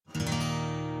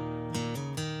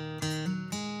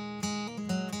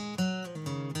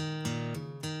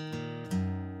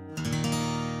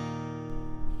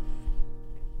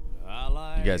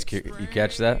You guys, you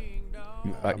catch that?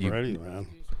 I'm ready, man.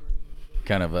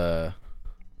 Kind of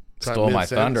stole my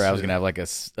thunder. I was gonna have like a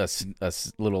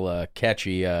little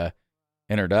catchy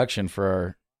introduction for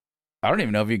our. I don't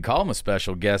even know if you can call him a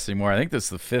special guest anymore. I think this is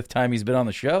the 5th time he's been on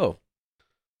the show.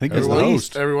 I think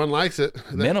everyone likes it.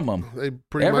 Minimum.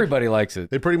 Everybody likes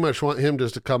it. They pretty much want him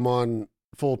just to come on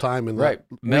full time and right.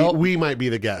 We might be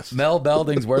the guest. Mel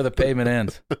Belding's where the payment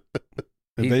ends.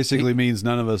 It basically means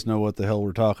none of us know what the hell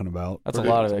we're talking about. That's a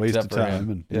lot of it, waste of except for time.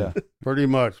 him. And, Yeah. Pretty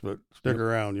much, but stick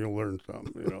around, you'll learn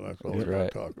something. That's all we're going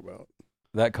right. to talk about.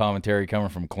 That commentary coming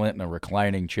from Clint in a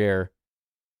reclining chair.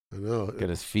 I know. Get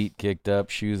his feet kicked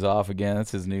up, shoes off again.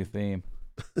 That's his new theme.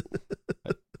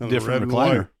 Different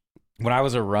recliner. When I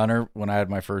was a runner, when I had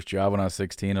my first job when I was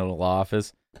 16 at a law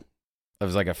office, it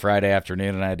was like a Friday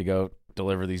afternoon, and I had to go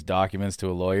deliver these documents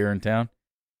to a lawyer in town.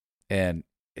 And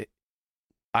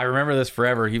I remember this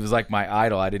forever. He was like my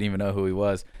idol. I didn't even know who he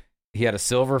was. He had a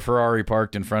silver Ferrari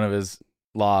parked in front of his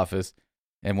law office.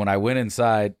 And when I went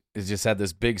inside, it just had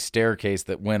this big staircase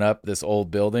that went up this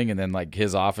old building. And then like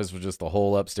his office was just the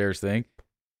whole upstairs thing.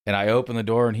 And I opened the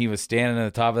door and he was standing at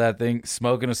the top of that thing,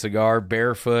 smoking a cigar,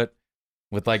 barefoot,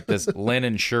 with like this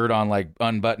linen shirt on, like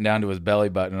unbuttoned down to his belly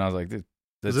button. And I was like,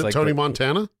 is it like Tony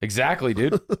Montana? Exactly,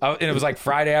 dude. And it was like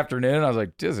Friday afternoon. And I was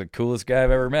like, this is the coolest guy I've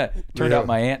ever met. Turned out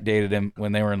my aunt dated him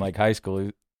when they were in like high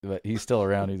school, but he's still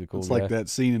around. He's a cool guy. It's like that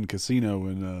scene in Casino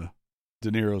when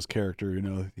De Niro's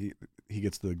character, he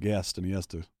gets the guest and he has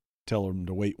to tell him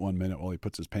to wait 1 minute while he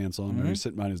puts his pants on. And he's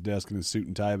sitting behind his desk in his suit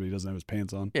and tie, but he doesn't have his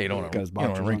pants on. Yeah, you don't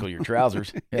want to wrinkle your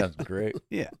trousers. Yeah, that's great.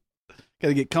 Yeah. Got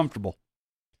to get comfortable.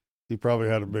 He probably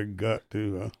had a big gut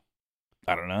too, huh?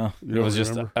 I don't know. It was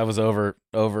just, I was over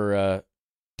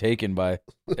taken by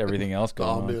everything else going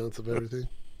on. The ambiance of everything.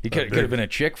 He could have been a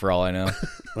chick for all I know.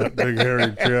 That big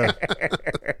hairy chest.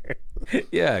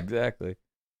 Yeah, exactly.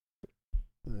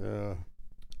 Yeah.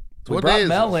 So we brought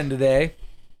Mel in today.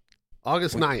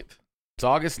 August 9th. It's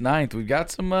August 9th. We've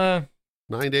got some 9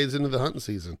 days into the hunting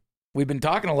season. We've been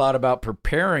talking a lot about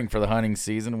preparing for the hunting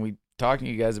season. We talking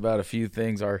to you guys about a few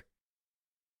things, our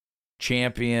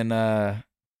champion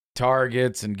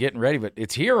targets and getting ready, but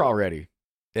it's here already.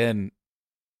 And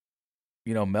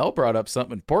Mel brought up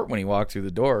something important when he walked through the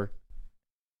door.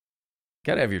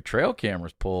 Got to have your trail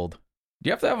cameras pulled. Do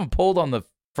you have to have them pulled on the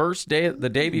first day, the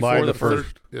day before the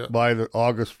first? Yeah. By the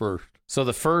August 1st. So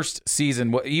the first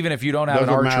season, even if you don't have an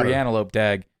archery antelope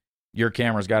tag, your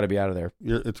camera's got to be out of there.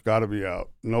 It's got to be out.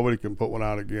 Nobody can put one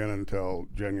out again until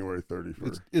January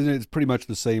 31st. It's pretty much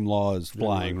the same law as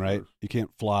flying, right? You can't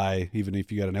fly, even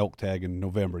if you got an elk tag in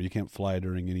November. You can't fly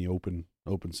during any open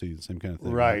season, same kind of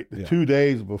thing. Right. Yeah. 2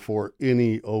 days before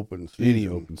any open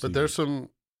season. But there's some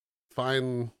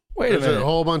fine... There's a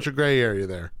whole bunch of gray area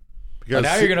there. Because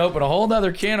now you're going to open a whole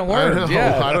nother can of worms.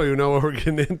 I don't even know what we're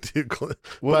getting into.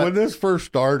 Well, when this first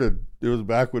started, it was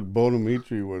back when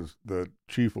Bonamici was the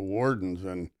chief of wardens,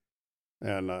 and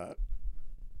I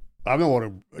don't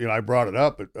want to, I brought it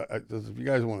up. But if you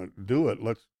guys want to do it,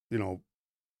 let's,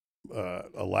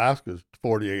 Alaska's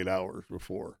 48 hours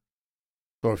before.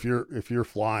 So if you're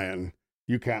flying,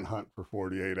 you can't hunt for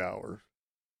 48 hours.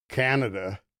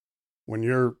 Canada, when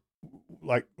you're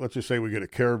like, let's just say we get a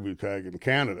caribou tag in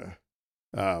Canada.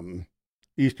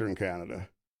 Eastern Canada,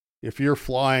 if you're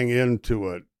flying into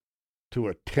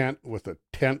a tent with a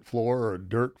tent floor or a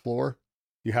dirt floor,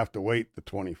 you have to wait the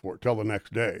 24 till the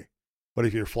next day. But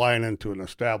if you're flying into an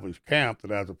established camp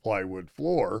that has a plywood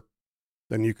floor,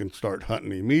 then you can start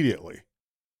hunting immediately.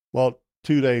 Well,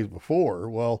 2 days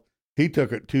before, he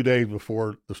took it 2 days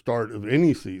before the start of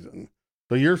any season.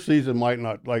 So your season might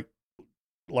not, like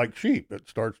sheep, it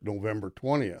starts November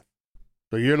 20th.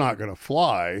 So you're not going to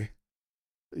fly.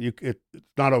 It's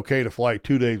not okay to fly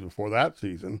 2 days before that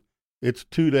season. It's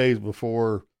 2 days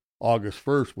before August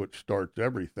 1st, which starts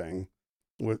everything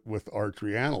with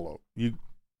archery antelope.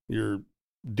 Your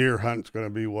deer hunt's going to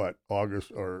be what,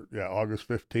 August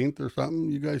 15th or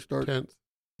something? You guys start 10th.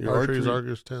 Your archery is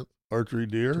August 10th. Archery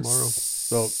deer tomorrow.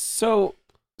 So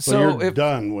you're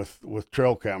done with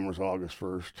trail cameras August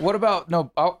 1st. What about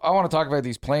I want to talk about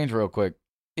these planes real quick.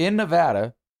 In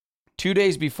Nevada, 2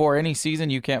 days before any season,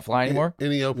 you can't fly anymore?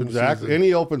 Any open season.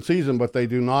 Any open season, but they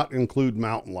do not include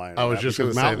mountain lion. I was just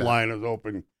going to say mountain lion is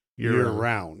open year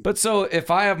round. But so if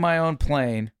I have my own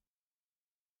plane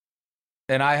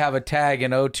and I have a tag in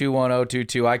 021,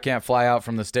 022, I can't fly out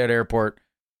from the state airport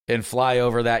and fly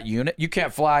over that unit? You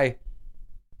can't fly.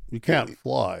 You can't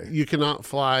fly. You cannot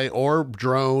fly or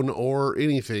drone or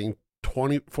anything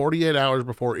 48 hours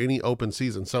before any open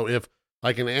season. So if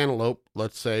like an antelope,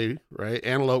 let's say, right?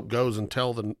 Antelope goes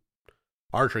until the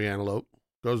archery antelope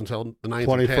goes until the 9th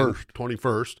 21st.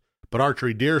 21st. but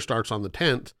archery deer starts on the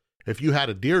 10th. If you had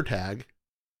a deer tag,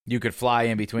 You could fly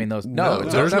in between those. No,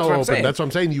 there's that's no what I'm open. saying. That's what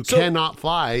I'm saying. You So- cannot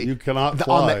fly. You cannot the-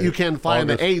 fly. you can fly on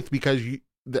the August- 8th because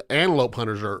the antelope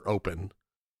hunters are open.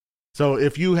 So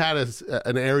if you had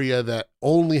an area that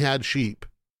only had sheep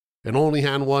and only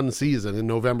had one season in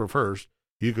November 1st,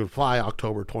 you could fly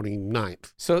October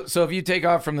 29th. So if you take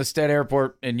off from the Stead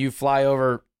Airport and you fly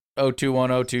over 021,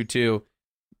 022,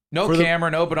 no For the- camera,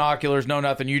 no binoculars, no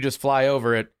nothing, you just fly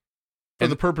over it. For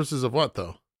And- the purposes of what,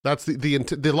 though? That's the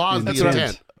law is That's the what I'm-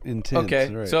 intent. Intent.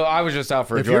 Okay, Right. so I was just out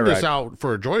for a If you're just joyride. out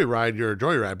for a joyride, you're a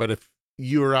joyride. But if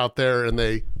you were out there and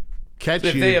they catch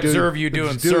If you, they doing- observe you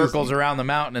doing just doing- circles around the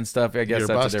mountain and stuff, I guess you're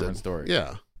that's busted. a different story.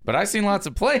 Yeah. But I've seen lots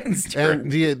of planes. during-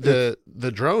 And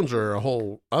the drones are a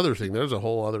whole other thing. There's a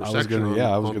whole other I was section gonna- on,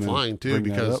 yeah, I was on gonna flying too, bring that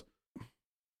because up.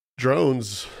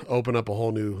 drones open up a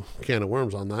whole new can of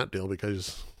worms on that deal,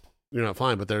 because you're not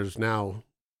flying, but there's now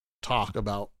talk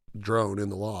about drone in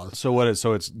the laws. So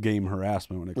it's game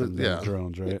harassment when it comes Yeah. to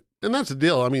drones, right? And that's the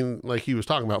deal. I mean, like he was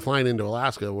talking about flying into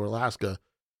Alaska, where Alaska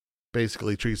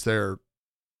basically treats their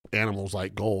animals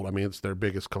like gold. I mean, it's their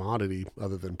biggest commodity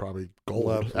other than probably gold,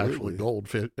 Well, absolutely. actually gold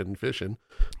and fishing.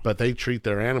 But they treat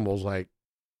their animals like,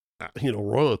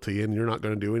 royalty, and you're not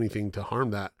going to do anything to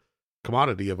harm that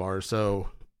commodity of ours. So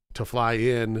to fly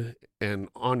in and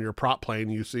on your prop plane,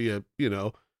 you see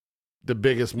the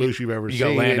biggest moose you've ever you go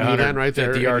seen, land and you land 150 right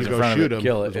there and yards you in go front of shoot it, them.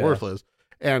 kill it, It's yeah. worthless.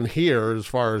 And here, as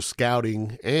far as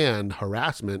scouting and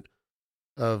harassment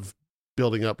of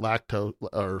building up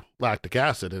lactic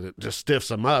acid, and it just stiffs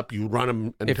them up. You run them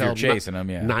if until you're chasing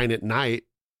them, yeah. 9 at night.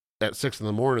 At 6 in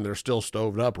the morning, they're still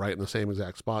stoved up right in the same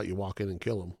exact spot. You walk in and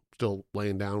kill them, still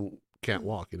laying down, can't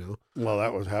walk. Well,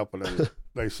 that was happening.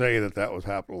 They say that was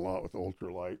happening a lot with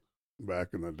ultralight back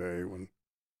in the day when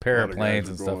Paraplanes and guys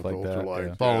were stuff going like with that. ultralight.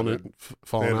 Yeah.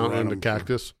 falling they'd out run into 'em for-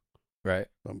 cactus. Right.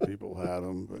 some people had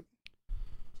them, but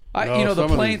The No,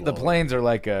 some of these the laws. planes are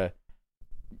like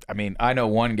I know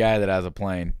one guy that has a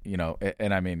plane,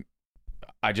 and I mean,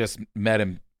 I just met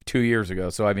him 2 years ago.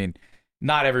 So, I mean,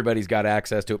 not everybody's got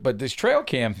access to it. But this trail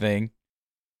cam thing,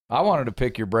 I wanted to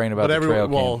pick your brain about But the trail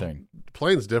everyone- cam thing.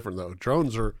 Plane's different though.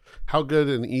 Drones are how good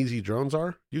and easy drones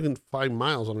are. You can fly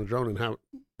miles on a drone and have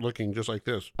looking just like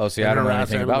this. Oh, see, and I don't know harass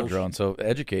anything about animals. drones, so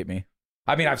educate me.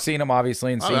 I mean, I've seen them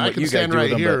obviously and seen I what can you guys stand do right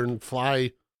with them. here and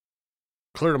fly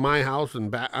clear to my house and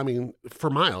back. I mean, for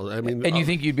miles. I mean, And you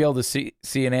think you'd be able to see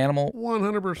an animal?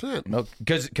 100%. No,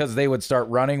 because they would start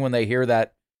running when they hear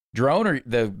that drone, or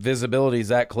the visibility is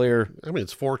that clear? I mean,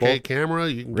 it's 4K Well, camera.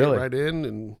 You can really? get right in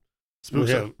and we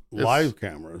spooks have it. live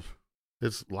cameras,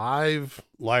 It's live.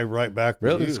 live right back. to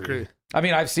Really? you. It's great. I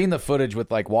mean, I've seen the footage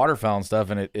with like waterfowl and stuff,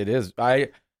 and it is. I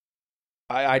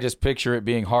just picture it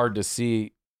being hard to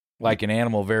see like an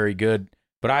animal very good,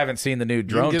 but I haven't seen the new You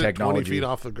drone can get it 20 technology. feet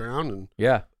off the ground. And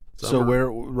Yeah. So where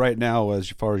right now, as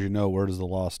far as you know, where does the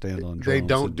law stand on drones? they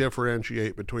don't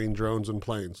differentiate between drones and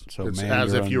planes. So it's manned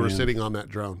as or if you were unmanned. sitting on that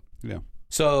drone.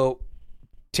 So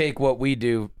take what we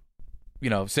do,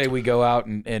 say we go out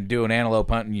and do an antelope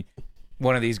hunt, and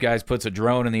one of these guys puts a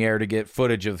drone in the air to get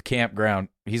footage of the campground.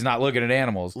 He's not looking at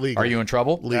animals. Legal. Are you in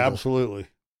trouble? Legal. Absolutely.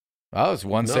 Oh, it's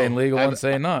one No. saying legal, I've- one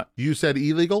saying not. You said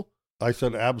illegal? I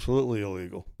said absolutely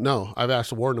illegal. No, I've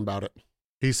asked Warren about it.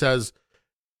 He says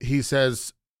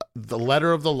the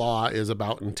letter of the law is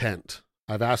about intent.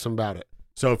 I've asked him about it.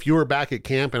 So if you were back at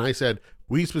camp and I said,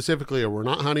 we specifically we're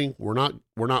not hunting, we're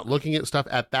not looking at stuff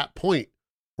at that point,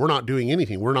 we're not doing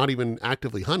anything. We're not even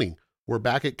actively hunting. We're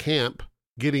back at camp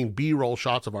getting B-roll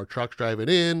shots of our trucks driving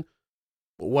in,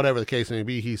 whatever the case may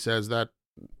be. He says that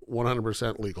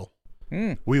 100% legal.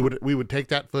 Hmm. We would take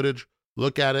that footage,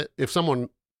 look at it. If someone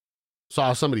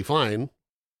saw somebody flying,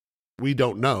 we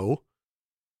don't know,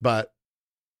 but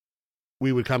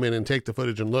we would come in and take the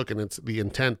footage and look, and it's the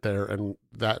intent there, and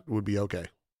that would be okay.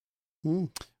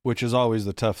 Which is always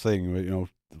the tough thing.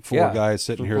 Four Yeah. guys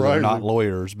sitting here that are Surprising. not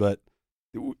lawyers, but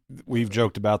we've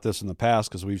joked about this in the past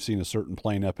because we've seen a certain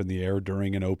plane up in the air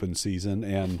during an open season,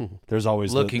 and there's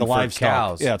always Looking the for livestock.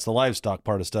 cows. Yeah, it's the livestock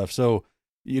part of stuff. So,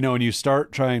 when you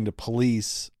start trying to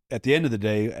police, at the end of the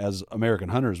day, as American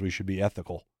hunters, we should be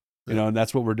ethical. And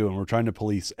that's what we're doing. We're trying to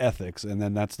police ethics, and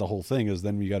then that's the whole thing. Is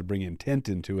then we got to bring intent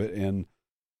into it, and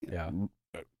Yeah.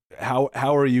 how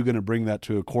are you going to bring that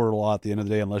to a court of law at the end of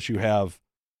the day unless you have,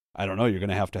 I don't know, you're going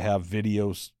to have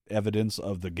videos evidence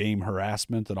of the game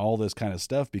harassment and all this kind of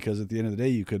stuff, because at the end of the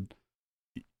day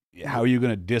how are you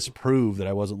going to disprove that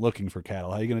I wasn't looking for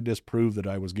cattle? How are you going to disprove that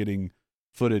I was getting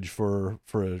footage for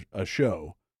a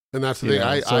show? And that's the You thing.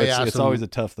 know, so I it's asked him, always a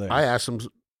tough thing. I asked him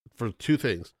for two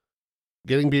things: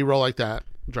 getting B-roll like that,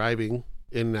 driving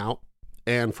in and out,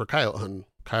 and for coyote hunting.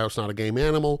 Coyote's not a game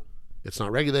animal. It's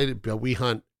not regulated, but we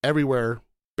hunt everywhere,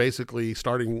 basically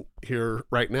starting here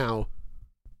right now.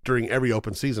 During every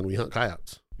open season, we hunt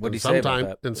coyotes. What do you say about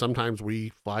that? And sometimes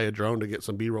we fly a drone to get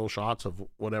some B-roll shots of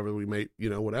whatever we may,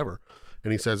 whatever.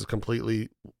 And he says completely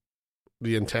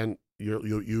the intent,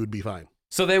 you would be fine.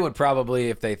 So they would probably,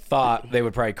 if they thought, they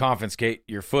would probably confiscate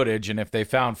your footage, and if they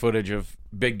found footage of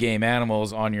big game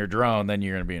animals on your drone, then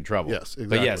you're going to be in trouble. Yes, exactly.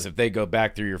 But yes, if they go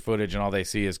back through your footage and all they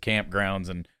see is campgrounds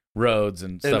and roads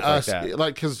and stuff us, like that.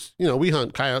 Like, because, we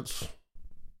hunt coyotes.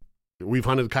 We've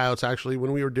hunted coyotes actually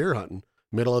when we were deer hunting,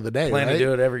 middle of the day. Plan right? to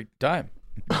do it every time.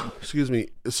 Excuse me.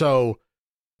 So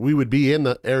we would be in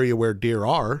the area where deer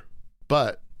are,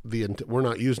 but we're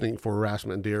not using it for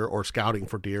harassment deer or scouting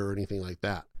for deer or anything like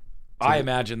that. So I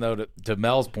imagine, though, to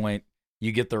Mel's point,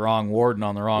 you get the wrong warden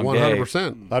on the wrong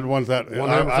 100%. I'd want that. 100%.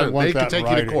 I want They that could take in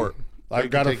you to writing. court. I've They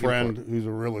got could a take you to friend who's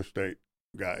a real estate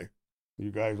guy.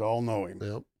 You guys all know him.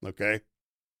 Yep. Okay.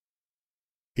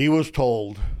 He was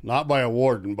told, not by a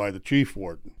warden, by the chief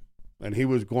warden, and he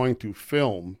was going to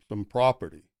film some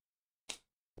property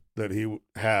that he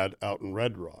had out in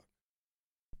Red Rock.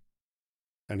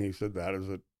 And he said that is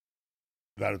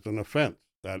an offense.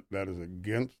 That is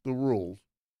against the rules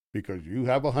because you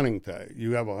have a hunting tag,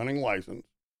 you have a hunting license.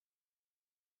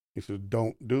 He says,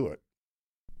 don't do it.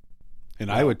 And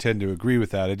I would tend to agree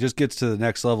with that. It just gets to the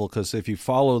next level because if you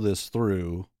follow this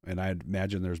through, and I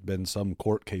imagine there's been some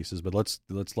court cases, but let's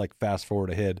like fast forward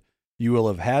ahead. You will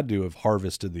have had to have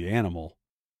harvested the animal.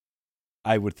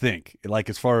 I would think, like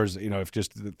as far as if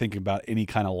just thinking about any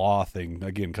kind of law thing,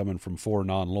 again coming from 4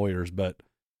 non-lawyers, but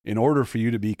in order for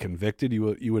you to be convicted,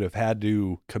 you would have had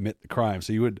to commit the crime.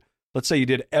 So you would, let's say you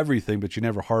did everything, but you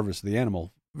never harvested the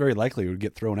animal. Very likely it would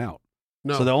get thrown out.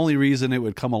 No. So the only reason it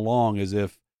would come along is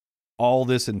if all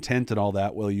this intent and all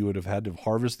that, well, you would have had to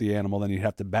harvest the animal, then you'd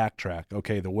have to backtrack.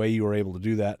 Okay, the way you were able to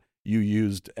do that, you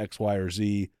used X, Y, or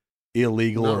Z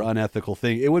illegal or unethical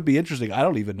thing. It would be interesting. I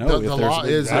don't even know The if law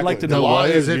there's. is I'd like to the know law why.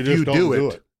 is you if just you don't do do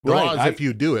it. it. The Right. law is if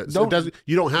you do it. So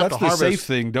you don't have That's to the harvest. safe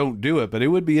thing. Don't do it. But it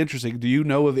would be interesting. Do you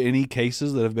know of any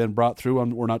cases that have been brought through?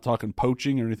 We're not talking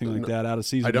poaching or anything like that out of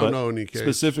season. I don't but know any case.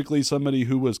 specifically somebody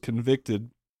who was convicted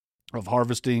of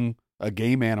harvesting a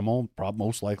game animal,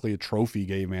 most likely a trophy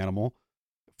game animal.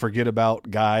 Forget about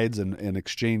guides and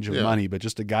exchange of money, but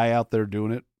just a guy out there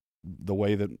doing it the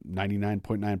way that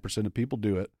 99.9% of people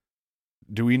do it.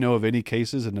 Do we know of any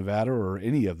cases in Nevada or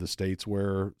any of the states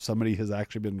where somebody has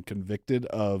actually been convicted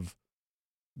of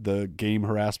the game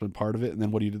harassment part of it? And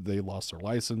then what do you do? They lost their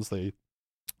license. They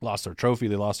lost their trophy.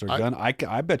 They lost their gun. I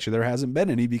bet you there hasn't been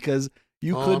any because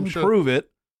you couldn't prove it.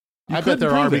 I bet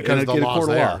there are because the laws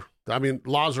law. there. I mean,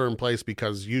 laws are in place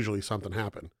because usually something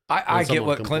happened. I get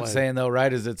what Clint's saying, though,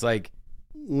 right? Is it's like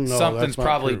No, something's that's not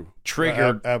probably true.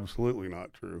 triggered. Absolutely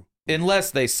not true.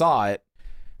 Unless they saw it.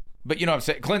 But you know what I'm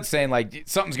saying? Clint's saying, like,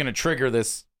 something's going to trigger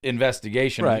this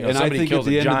investigation. Right. And I somebody think kills at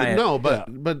the a end of the- giant. No,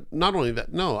 but not only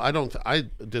that. No, I don't. I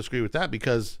disagree with that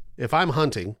because if I'm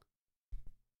hunting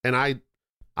and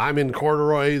I'm in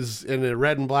corduroys in a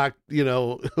red and black,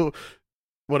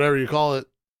 whatever you call it,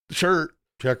 shirt,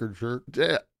 Checkered shirt.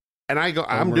 yeah, and I'm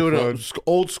Elmer doing Fudd.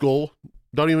 old school.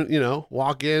 Don't even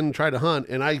walk in, try to hunt,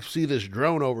 and I see this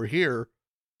drone over here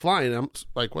flying. I'm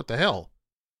like, what the hell?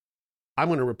 I'm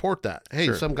going to report that. Hey,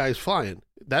 Sure. some guy's flying.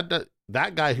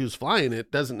 That guy who's flying it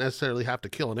doesn't necessarily have to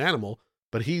kill an animal,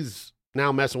 but he's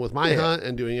now messing with my hunt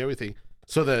and doing everything.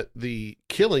 So that the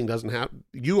killing doesn't have.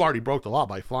 You already broke the law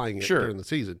by flying it during the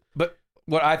season. But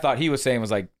what I thought he was saying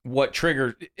was like, what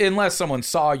triggered, unless someone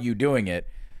saw you doing it,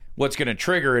 what's going to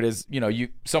trigger it is,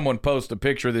 someone posts a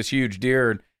picture of this huge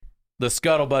deer and the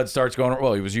scuttlebutt starts going,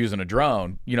 well, he was using a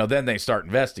drone, then they start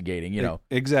investigating,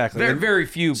 Exactly. Very, very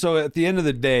few. So at the end of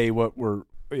the day,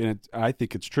 I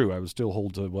think it's true. I would still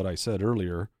hold to what I said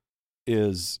earlier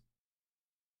is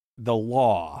the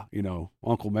law,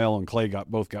 Uncle Mel and Clay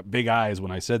both got big eyes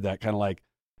when I said that, kind of like,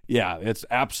 yeah, it's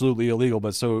absolutely illegal.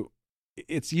 But so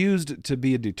it's used to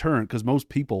be a deterrent because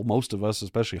most of us,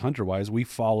 especially hunter-wise, we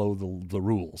follow the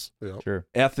rules. Yeah. Sure.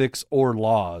 Ethics or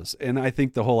laws. And I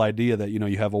think the whole idea that,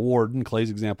 you have a warden, Clay's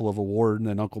example of a warden,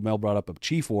 and Uncle Mel brought up a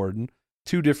chief warden,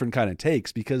 two different kind of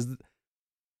takes because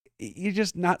you're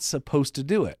just not supposed to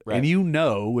do it. Right.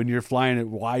 And when you're flying it,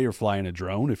 why you're flying a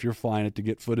drone, if you're flying it to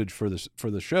get footage for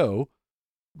the show.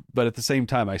 But at the same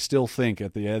time, I still think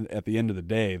at the end of the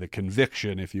day, the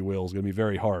conviction, if you will, is going to be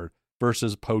very hard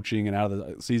versus poaching and out of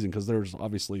the season because there's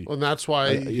obviously Well, and that's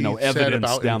why he said evidence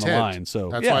about down intent. the line. So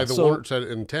That's why the warden said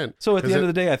intent. So at the 'Cause end of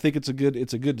the day, I think it's a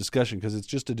good discussion because it's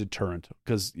just a deterrent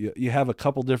because you have a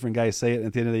couple different guys say it, and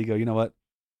at the end of the day, you go, you know what?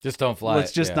 Just don't fly.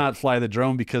 Let's just yeah. not fly the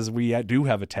drone because we do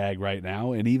have a tag right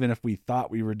now. And even if we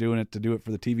thought we were doing it to do it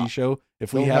for the TV show,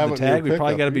 if we Don't have have the it in your tag, we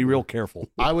probably pickup got to be either. real careful.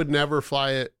 I would never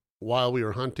fly it while we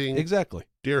were hunting, Exactly.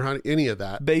 deer hunting, any of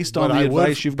that. Based But on the I would-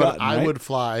 advice you've but gotten, I right? would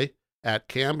fly at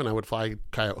camp and I would fly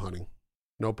coyote hunting.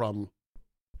 No problem.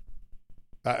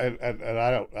 And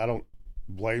I don't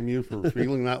blame you for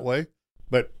feeling that way,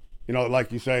 but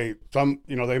like you say,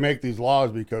 they make these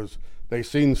laws because they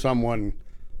seen someone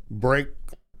break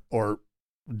or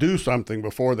do something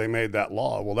before they made that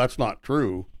law. Well, that's not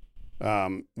true.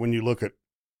 When you look at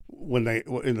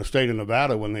in the state of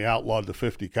Nevada, when they outlawed the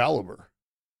 50 caliber,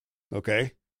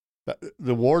 okay,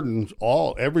 the wardens,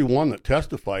 everyone that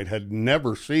testified had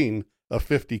never seen a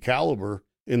 50 caliber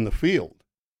in the field.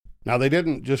 Now, they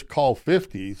didn't just call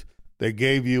 50s. They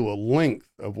gave you a length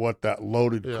of what that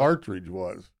loaded cartridge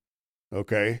was,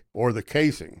 okay, or the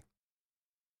casing.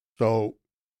 So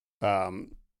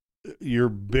your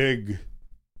big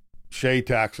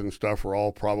Shaytacs and stuff are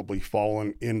all probably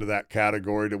falling into that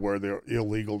category to where they're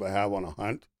illegal to have on a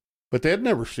hunt. But they had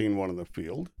never seen one in the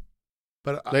field.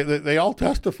 But They all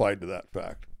testified to that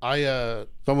fact.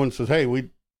 Someone says, hey, we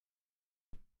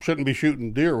shouldn't be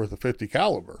shooting deer with a 50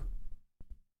 caliber.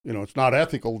 It's not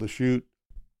ethical to shoot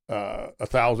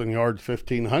 1,000 yards,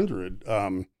 1,500.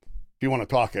 If you want to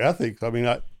talk ethics, I mean,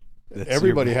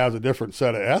 everybody has a different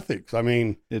set of ethics. I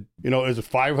mean, is a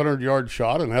 500-yard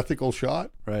shot an ethical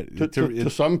shot? Right. To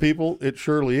some people, it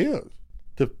surely is.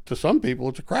 To some people,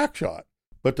 it's a crack shot.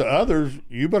 But to others,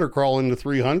 you better crawl into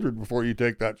 300 before you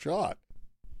take that shot.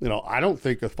 I don't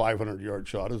think a 500-yard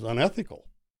shot is unethical.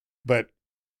 But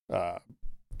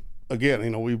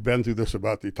again, we've been through this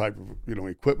about the type of,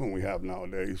 equipment we have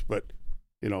nowadays. But,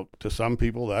 to some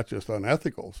people, that's just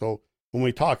unethical. So when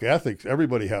we talk ethics,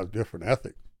 everybody has different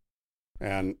ethics.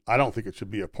 And I don't think it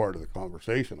should be a part of the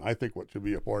conversation. I think what should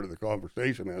be a part of the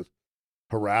conversation is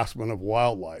harassment of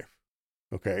wildlife.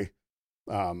 Okay.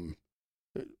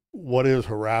 What is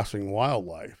harassing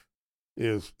wildlife?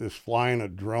 Is flying a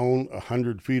drone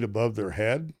 100 feet above their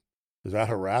head? Is that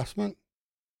harassment?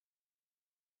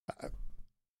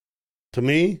 To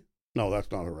me, no,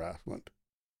 that's not harassment.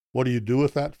 What do you do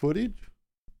with that footage?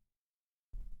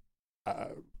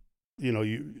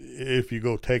 If you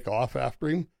go take off after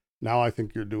him, now I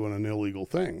think you're doing an illegal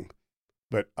thing.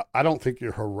 But I don't think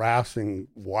you're harassing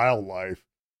wildlife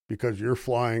because you're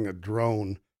flying a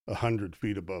drone 100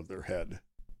 feet above their head.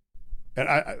 And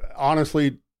I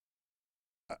honestly,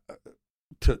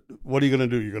 what are you going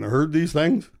to do? You're going to herd these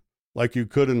things like you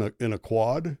could in a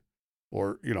quad,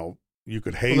 or you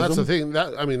could haze that's them? the thing.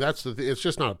 That's the thing. It's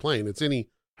just not a plane. It's any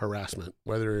harassment,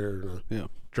 whether you're in a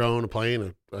drone, a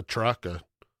plane, a truck, a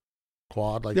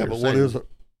quad. Like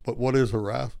but what is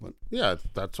harassment? Yeah,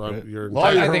 that's why you're.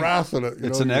 Well, you're I think harassing it.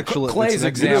 It's an actual Clay's it's an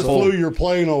You just example. flew your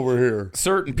plane over here.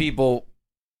 Certain people,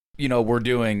 were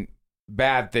doing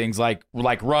bad things like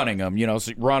running them,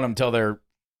 so run them till they're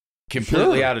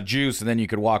completely Sure. out of juice, and then you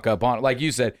could walk up on it. Like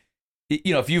you said,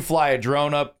 if you fly a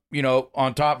drone up,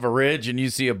 on top of a ridge and you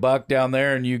see a buck down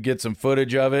there and you get some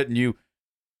footage of it and you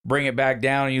bring it back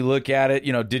down and you look at it,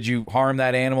 did you harm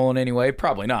that animal in any way?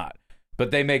 Probably not.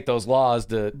 But they make those laws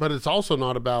to. But it's also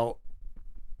not about.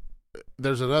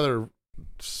 There's another,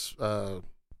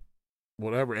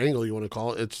 whatever angle you want to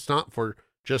call it. It's not for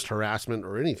just harassment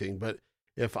or anything. But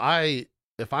if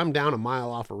I'm down a mile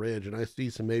off a ridge and I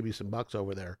see maybe some bucks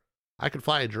over there, I could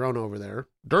fly a drone over there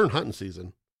during hunting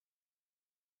season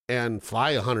and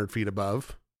fly 100 feet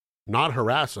above, not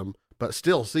harass them, but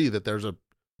still see that there's a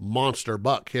monster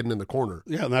buck hidden in the corner.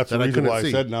 Yeah, and that's the that I reason couldn't why I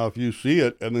see. said now if you see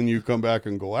it and then you come back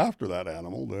and go after that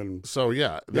animal, then So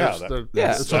yeah, Yeah, so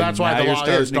that's why now the you're law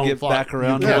starting is to don't get fly. back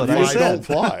around You to can't what I fly, said. don't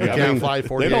fly. You can't fly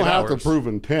 48 They don't have hours. to prove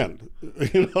intent.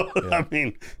 I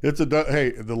mean,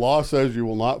 hey, the law says you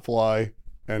will not fly,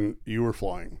 and you were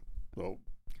flying. So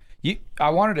I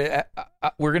wanted to.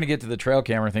 We're going to get to the trail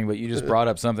camera thing, but you just brought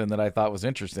up something that I thought was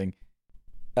interesting.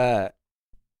 Because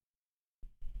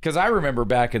I remember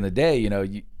back in the day,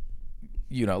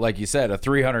 like you said, a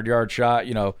 300-yard shot.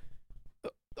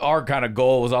 Our kind of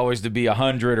goal was always to be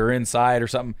 100 or inside or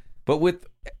something. But with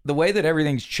the way that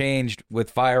everything's changed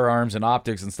with firearms and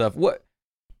optics and stuff, what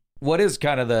is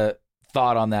kind of the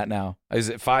thought on that now? Is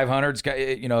it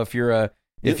 500s?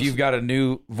 If you've got a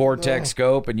new Vortex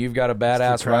scope and you've got a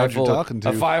badass crowd you're rifle, talking to.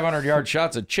 a 500-yard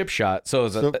shot's a chip shot. So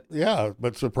is it? yeah,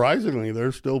 but surprisingly,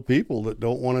 there's still people that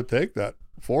don't want to take that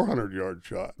 400-yard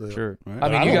shot. Sure. Right. I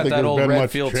mean, I you don't got think that there's old been much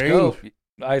Redfield change. scope.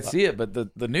 I see it, but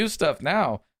the new stuff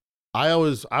now. I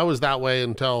was that way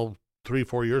until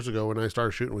 3-4 years ago when I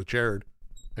started shooting with Jared,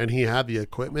 and he had the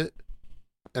equipment,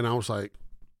 and I was like,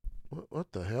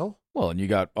 what the hell? Well, and you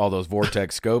got all those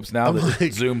vortex scopes now I'm that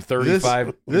like, zoom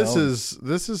 35. This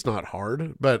is not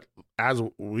hard, but as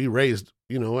we raised,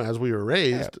 as we were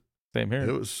raised, same here.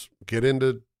 it was get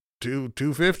into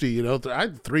 250. I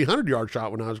had 300-yard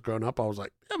shot when I was growing up. I was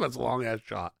like, yeah, that's a long ass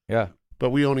shot. Yeah. But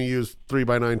we only used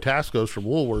 3x9 Tascos from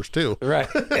Woolworths too. Right.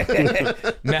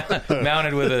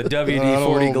 Mounted with a I don't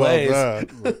WD-40 know glaze. about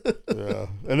that, but, yeah.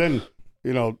 And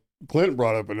then, Clint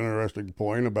brought up an interesting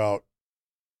point about,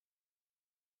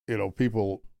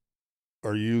 people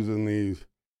are using these,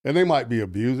 and they might be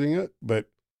abusing it, but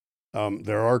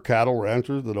there are cattle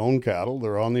ranchers that own cattle.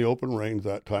 They're on the open range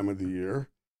that time of the year,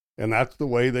 and that's the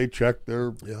way they check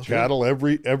their cattle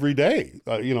every day.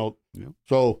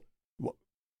 So,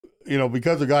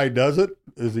 because a guy does it,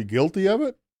 is he guilty of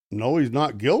it? No, he's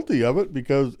not guilty of it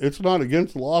because it's not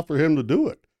against the law for him to do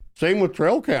it. Same with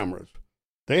trail cameras.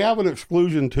 They have an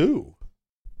exclusion too.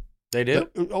 They do?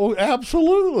 Oh,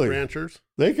 absolutely. Ranchers.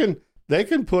 They can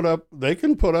put up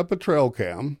a trail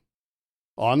cam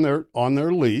on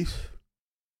their lease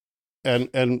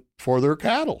and for their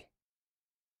cattle.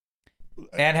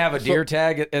 And have a deer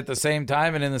tag at the same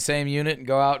time and in the same unit and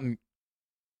go out and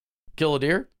kill a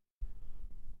deer?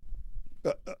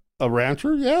 A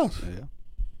rancher, yes.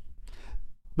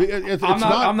 Yeah.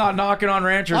 I'm not knocking on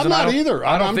ranchers. I'm not either.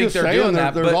 I'm just saying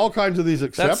there's all kinds of these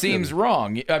exceptions. That seems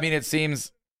wrong. I mean, it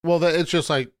seems. Well, it's just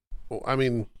like,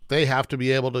 they have to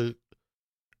be able to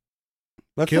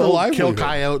kill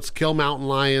coyotes, kill mountain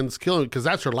lions, because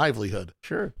that's their livelihood.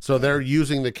 Sure. So they're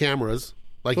using the cameras,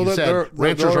 like So you said.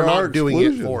 Ranchers are not doing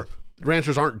exclusions.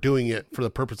 ranchers aren't doing it for the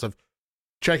purpose of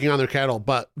checking on their cattle,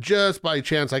 but just by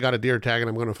chance I got a deer tag and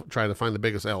I'm going to try to find the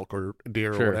biggest elk or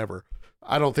deer or whatever.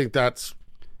 I don't think that's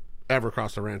ever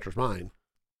crossed a rancher's mind,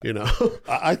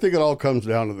 I think it all comes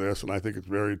down to this, and I think it's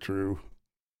very true.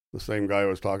 The same guy I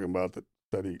was talking about that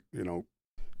said he,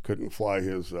 couldn't fly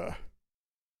his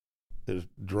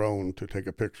drone to take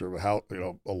a picture of a house,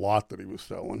 a lot that he was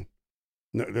selling.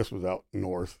 No, this was out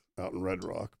north, out in Red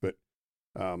Rock, but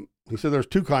he said there's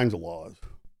two kinds of laws.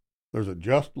 There's a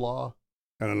just law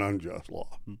and an unjust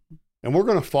law. Mm-hmm. And we're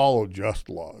going to follow just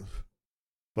laws.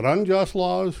 But unjust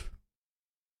laws,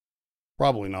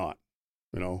 probably not,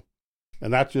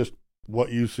 And that's just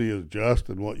what you see as just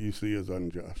and what you see as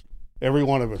unjust. Every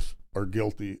one of us are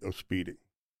guilty of speeding.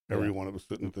 Every one of us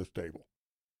sitting at this table.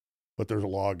 But there's a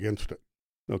law against it.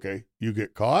 Okay? You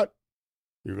get caught,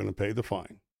 you're going to pay the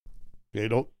fine. Okay?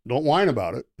 Don't whine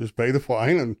about it. Just pay the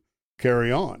fine and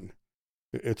carry on.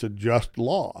 It's a just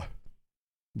law.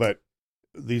 But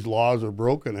these laws are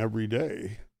broken every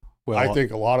day. Well, I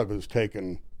think a lot of it is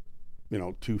taken,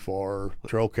 too far.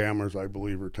 Trail cameras, I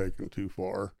believe, are taken too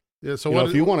far. Yeah. So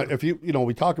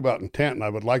we talk about intent, and I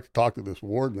would like to talk to this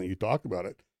warden that you talk about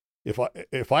it.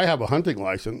 If I have a hunting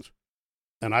license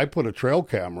and I put a trail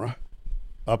camera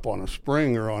up on a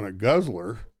spring or on a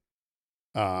guzzler,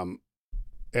 and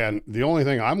the only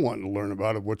thing I'm wanting to learn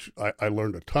about it, which I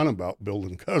learned a ton about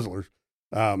building guzzlers,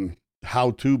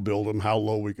 how to build them, how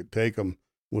low we could take them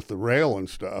with the rail and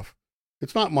stuff.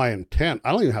 It's not my intent.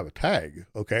 I don't even have a tag,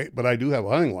 okay? But I do have a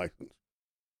hunting license.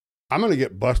 I'm going to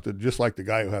get busted just like the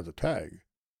guy who has a tag.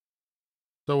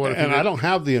 So what? And I don't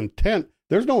have the intent.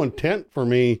 There's no intent for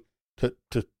me to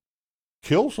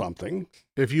kill something.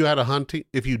 If you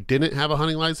didn't have a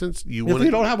hunting license, If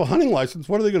you don't have a hunting license,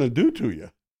 what are they going to do to you?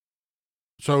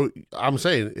 So I'm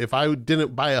saying, if I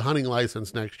didn't buy a hunting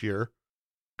license next year,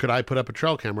 could I put up a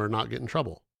trail camera and not get in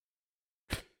trouble?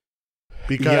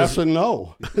 Because yes and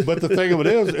no. But the thing of it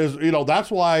is,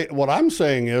 that's why what I'm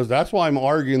saying is that's why I'm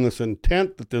arguing this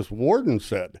intent that this warden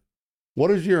said. What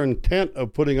is your intent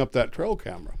of putting up that trail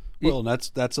camera? Well,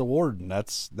 that's a warden.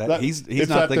 He's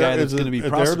not the guy that's going to be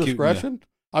prosecuting their discretion. You.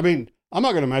 I mean, I'm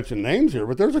not going to mention names here,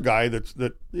 but there's a guy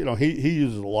he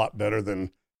uses a lot better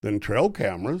than trail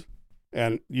cameras,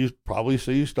 and you probably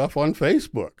see stuff on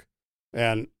Facebook,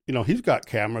 and he's got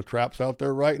camera traps out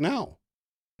there right now,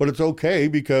 but it's okay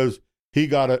because he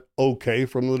got it okay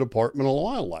from the Department of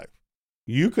Wildlife.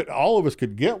 All of us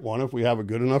could get one if we have a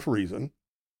good enough reason,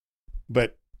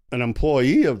 but an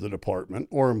employee of the department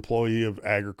or employee of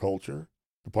agriculture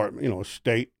department,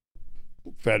 state,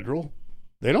 federal,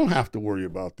 they don't have to worry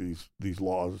about these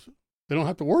laws. They don't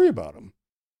have to worry about them.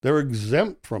 They're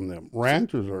exempt from them.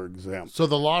 Ranchers are exempt. So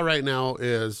the law right now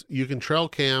is you can trail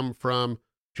cam from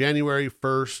January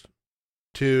 1st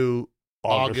to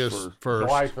August 1st.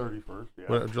 July 31st.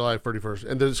 Yeah. July 31st.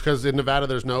 And because in Nevada,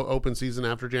 there's no open season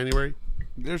after January?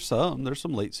 There's some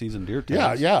late season deer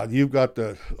tags. Yeah. You've got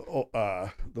the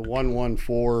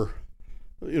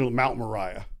 114, Mount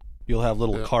Moriah. You'll have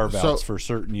little Yeah. carve outs So- for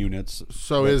certain units.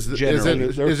 So But is it generally-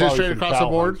 is There's it probably straight some across the cow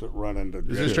board? hunts that run into Is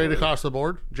it straight January. across the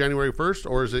board, January 1st,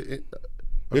 or is it? It's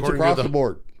according to across the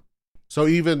board. So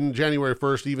even January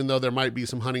 1st, even though there might be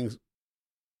some hunting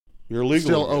You're legal.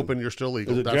 still again. open, you're still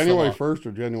legal. Is it That's the January law. 1st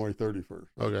or January 31st?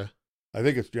 Okay. I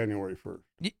think it's January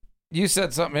 1st. You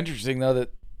said something interesting though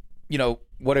that,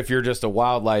 what if you're just a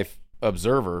wildlife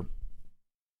observer?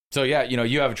 So yeah,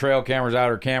 you have trail cameras out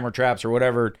or camera traps or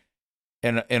whatever,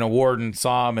 and a warden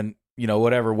saw them and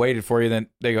whatever waited for you. Then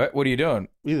they go, "What are you doing?"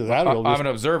 Either that or I'm an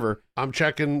observer. I'm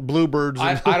checking bluebirds.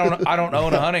 I don't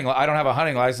own a hunting. I don't have a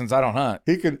hunting license. I don't hunt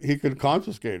he could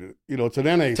confiscate it. It's an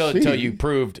NAC. until you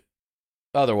proved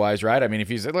otherwise, right? I mean, if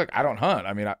you said, "Look, I don't hunt,"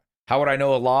 I mean, how would I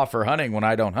know a law for hunting when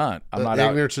I don't hunt? I'm not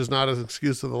out. Ignorance is not an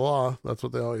excuse of the law. That's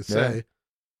what they always Yeah. say.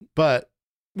 But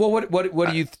Well, what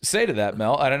do you say to that,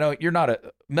 Mel? I don't know.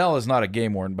 Mel is not a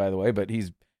game warden, by the way, but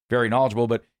he's very knowledgeable.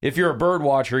 But if you're a bird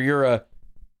watcher, you're a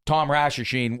Tom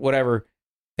Rasmussen, whatever,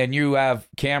 and you have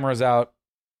cameras out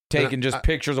taking just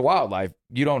pictures of wildlife.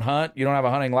 You don't hunt. You don't have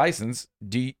a hunting license.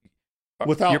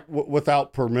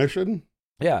 without permission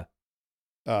Yeah.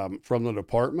 from the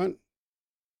department.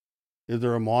 Is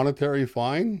there a monetary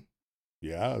fine?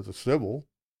 Yeah, it's a civil.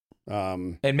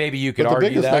 And maybe you could But the argue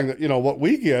biggest that. thing that what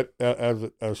we get as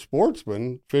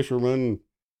sportsmen, fishermen,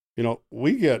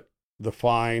 we get the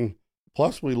fine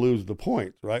plus we lose the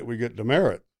points, right? We get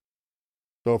demerit.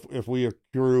 So if we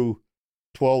accrue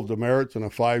 12 demerits in a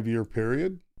 5-year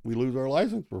period, we lose our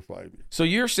license for 5 years. So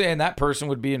you're saying that person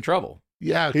would be in trouble.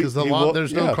 yeah, because the He law, will-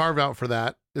 there's no yes. carve out for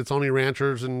that. It's only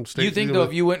ranchers and states. You think though,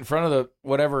 if you went in front of the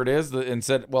whatever it is and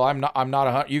said, "Well, I'm not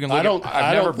a hunter," you can look.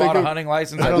 I've never bought a hunting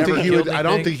license. I I've don't never think he killed would. I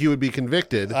don't anything." think he would be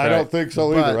convicted. I don't think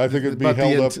so either. I think it'd be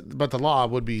held up. But the law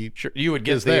would be Sure, you would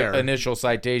get is the there. initial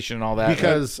citation and all that.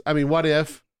 because I mean, what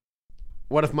if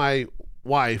my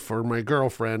wife or my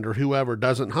girlfriend or whoever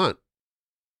doesn't hunt?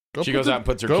 She put goes the- out and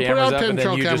puts her go put cameras out up, 10 and then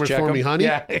trail you just cameras check for them. me, honey.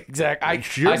 Yeah, exactly.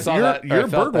 You're, I saw that. You're I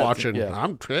felt bird that. watching. Yeah.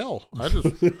 I'm trail. I just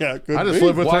Yeah, it could I just be.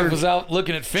 live with Wife her. was out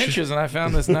looking at finches, and I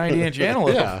found this 90-inch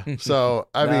antelope. Yeah. So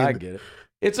I Nah, I mean, get it.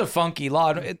 It's a funky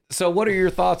law. So, what are your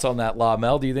thoughts on that law,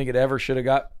 Mel? Do you think it ever should have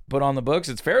got put on the books?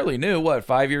 It's fairly new. What,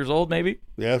 5 years old, maybe?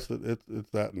 Yes,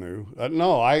 it's that new.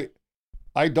 No, I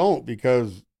don't,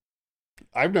 because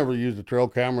I've never used a trail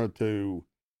camera to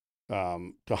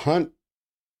hunt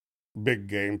big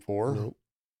game for. Nope.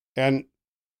 And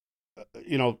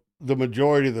the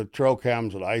majority of the trail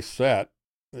cams that I set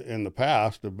in the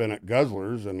past have been at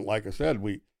Guzzlers, and like I said,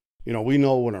 we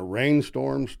know when a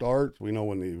rainstorm starts, we know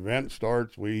when the event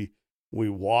starts, we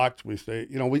watch, we say,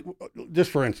 we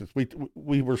just, for instance,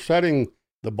 we were setting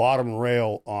the bottom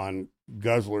rail on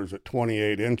Guzzlers at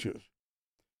 28 inches.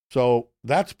 So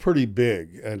that's pretty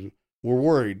big, and we're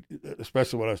worried,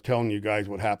 especially what I was telling you guys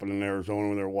what happened in Arizona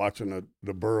when they were watching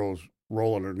the burros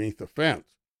roll underneath the fence,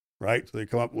 right? So they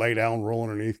come up, lay down, roll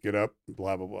underneath, get up,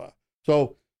 blah, blah, blah.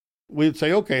 So we'd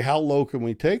say, okay, how low can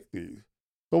we take these?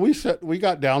 So we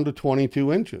got down to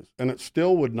 22 inches, and it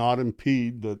still would not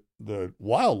impede the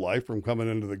wildlife from coming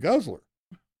into the Guzzler.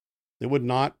 It would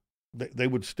not, they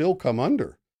would still come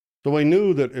under. So we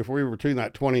knew that if we were between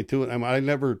that 22,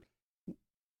 and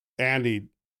Andy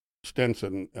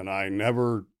Stinson and I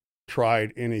never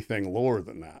tried anything lower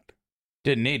than that.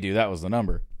 Didn't need to. That was the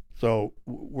number. So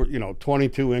we're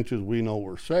 22 inches, we know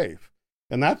we're safe.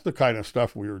 And that's the kind of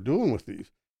stuff we were doing with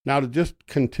these. Now, to just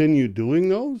continue doing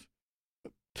those,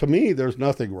 to me, there's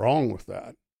nothing wrong with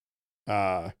that.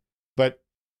 But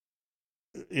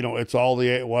it's all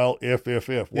if. Well, if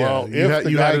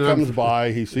the guy comes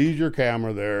by, he sees your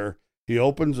camera there, he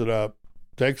opens it up,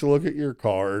 takes a look at your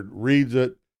card, reads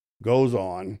it, goes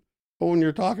on. But when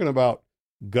you're talking about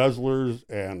Guzzlers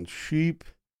and sheep,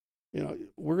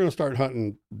 we're going to start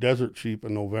hunting desert sheep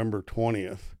on November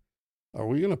 20th. Are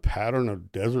we going to pattern a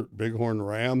desert bighorn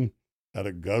ram at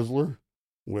a Guzzler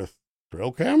with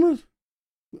trail cameras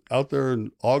out there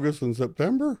in August and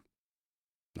September?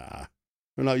 Nah,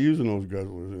 they're not using those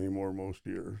Guzzlers anymore most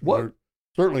years. What? They're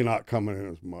certainly not coming in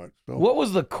as much. So What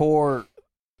was the core,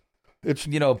 it's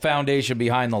foundation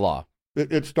behind the law?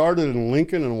 It started in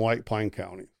Lincoln and White Pine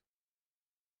counties,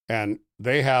 and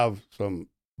they have some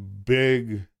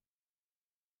big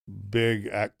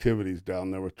activities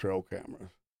down there with trail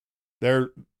cameras.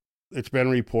 It's been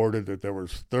reported that there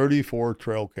was 34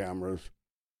 trail cameras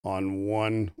on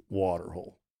one water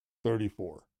hole.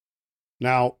 34.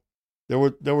 Now, there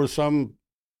was some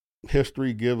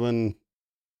history given,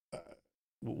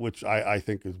 which I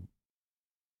think is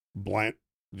blank,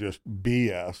 just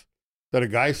BS, that a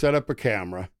guy set up a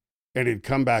camera and he'd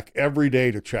come back every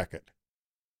day to check it.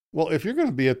 Well, if you're going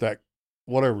to be at that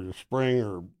whatever, a spring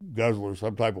or guzzler,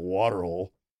 some type of water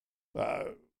hole,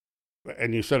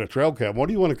 and you set a trail cam, what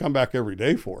do you want to come back every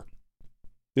day for?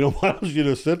 You know, why don't you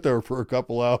just sit there for a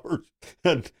couple hours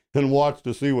and watch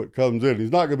to see what comes in?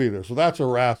 He's not going to be there. So that's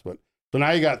harassment. So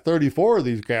now you got 34 of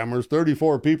these cameras.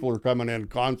 34 people are coming in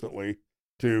constantly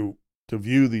to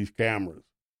view these cameras.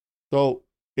 So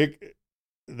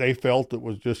they felt it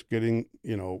was just getting,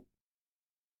 you know,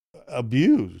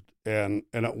 abused, and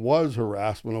it was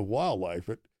harassment of wildlife.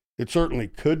 It certainly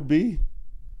could be.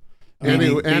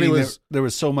 There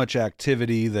was so much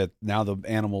activity that now the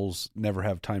animals never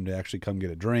have time to actually come get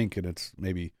a drink, and it's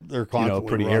maybe They're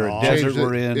pretty arid desert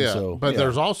we're in. Yeah, so, but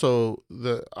there's also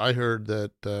I heard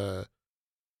that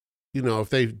you know, if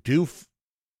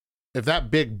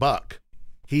that big buck,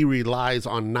 he relies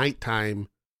on nighttime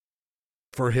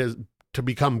for to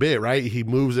become big, right? He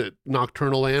moves it,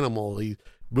 nocturnal animal. He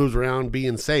moves around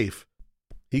being safe.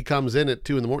 He comes in at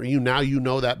 2 a.m. You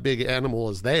know that big animal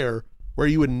is there, where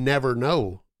you would never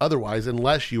know otherwise,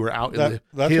 unless you were out in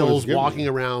the hills walking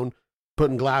around,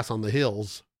 putting glass on the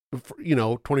hills, you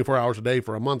know, 24 hours a day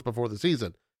for a month before the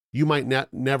season. You might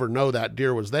never know that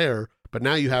deer was there, but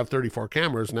now you have 34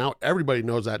 cameras. Now everybody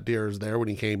knows that deer is there when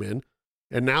he came in,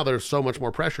 and now there's so much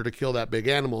more pressure to kill that big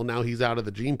animal. Now he's out of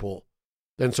the gene pool.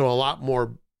 And so a lot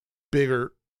more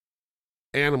bigger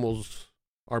animals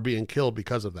are being killed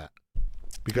because of that.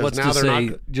 Because what's now to they're say,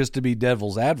 not. just to be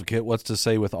devil's advocate, what's to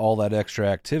say with all that extra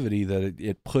activity that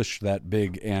it pushed that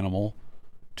big animal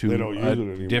to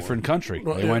a different country?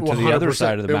 They went to the other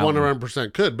side of the mountain. It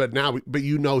 100% could, but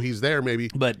you know he's there maybe.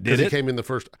 But did he came in the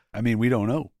first? I mean, we don't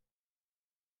know.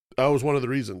 That was one of the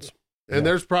reasons. And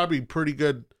there's probably pretty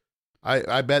good.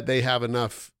 I bet they have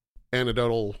enough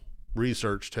anecdotal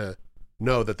research to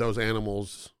know that those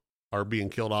animals are being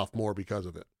killed off more because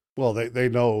of it. Well, they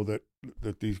know that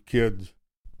these kids,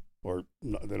 or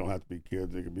no, they don't have to be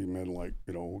kids. They could be men like,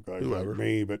 you know, guys like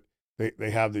me, but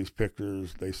they have these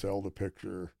pictures. They sell the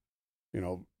picture. You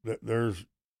know,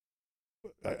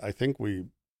 I think we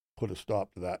put a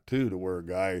stop to that too, to where a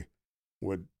guy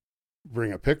would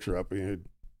bring a picture up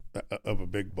of a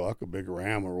big buck, a big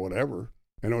ram or whatever,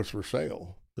 and it was for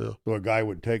sale. Yeah. So a guy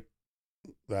would pay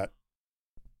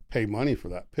money for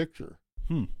that picture.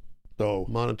 So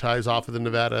monetize off of the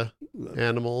Nevada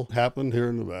animal. Happened here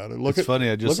in Nevada. It's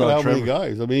funny. I just look saw at how many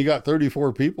guys. I mean, you got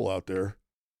 34 people out there.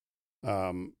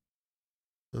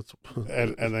 That's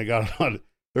and they got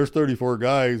there's 34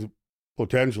 guys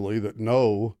potentially that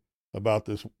know about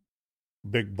this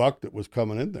big buck that was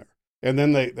coming in there. And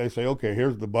then they say, okay,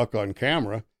 here's the buck on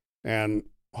camera, and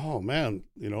oh man,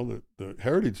 you know, the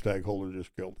heritage tag holder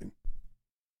just killed him.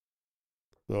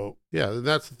 So yeah,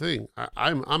 that's the thing.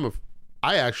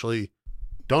 I actually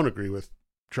don't agree with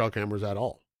trail cameras at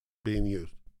all being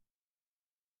used.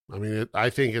 I mean, I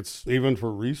think it's even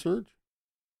for research.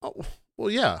 Oh,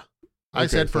 well, yeah. I Okay,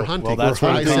 said for hunting. Well, that's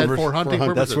where I said for hunting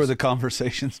purposes. That's where the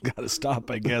conversation's got to stop,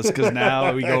 I guess, because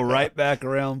now we go right back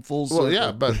around full circle. Well,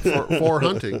 yeah, but for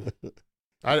hunting,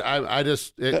 I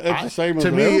just it's the same as to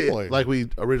an me, airplane. like we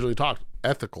originally talked,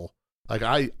 ethical. Like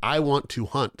I want to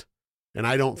hunt, and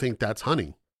I don't think that's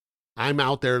hunting. I'm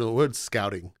out there in the woods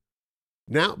scouting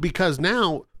now, because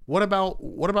now what about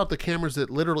the cameras that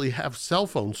literally have cell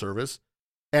phone service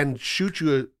and shoot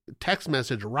you a text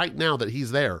message right now that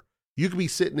he's there? You could be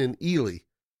sitting in Ely.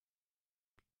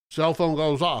 Cell phone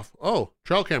goes off. Oh,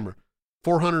 trail camera.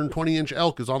 420-inch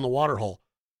elk is on the water hole.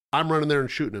 I'm running there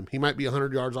and shooting him. He might be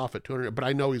 100 yards off at 200, but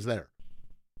I know he's there.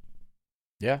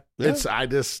 Yeah. It's you I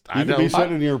could be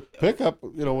sitting in your pickup,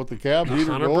 you know, with the cab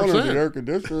heater going or the air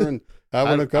conditioner and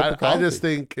having a cup of coffee. I just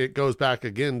think it goes back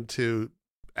again to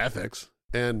ethics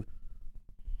and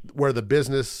where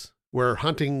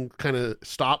hunting kind of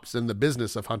stops and the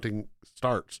business of hunting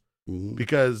starts. Mm-hmm.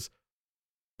 Because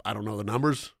I don't know the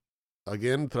numbers.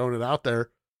 Again, throwing it out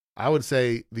there, I would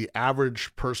say the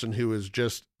average person who is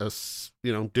just a,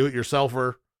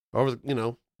 do-it-yourselfer over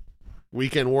the,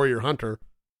 weekend warrior hunter,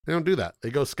 they don't do that. They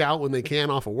go scout when they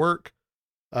can off of work,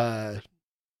 and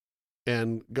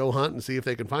go hunt and see if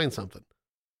they can find something.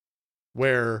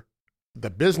 Where the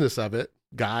business of it,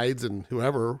 guides and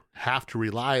whoever have to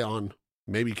rely on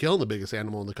maybe killing the biggest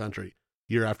animal in the country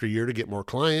year after year to get more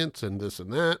clients and this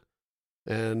and that.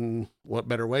 And what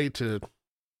better way to,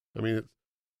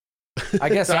 I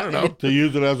guess I don't know. To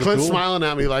use it as a Clint's tool. smiling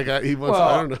at me like he wants. Well,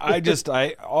 I don't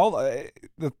know.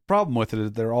 The problem with it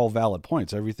is they're all valid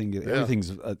points.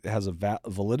 Everything's has a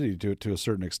validity to it to a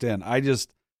certain extent. I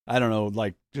don't know,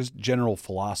 like just general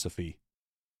philosophy.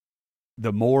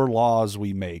 The more laws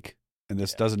we make, and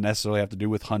this doesn't necessarily have to do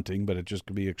with hunting, but it just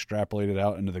could be extrapolated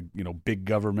out into the big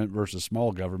government versus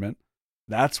small government.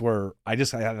 that's where I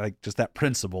like just that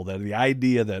principle, that the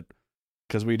idea that,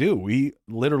 because we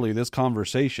literally, this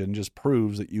conversation just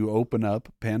proves that you open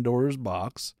up Pandora's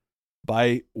box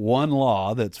by one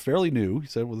law that's fairly new. He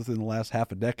said within the last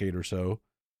half a decade or so.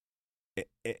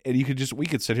 And we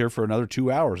could sit here for another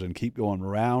 2 hours and keep going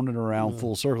round and around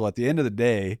full circle. At the end of the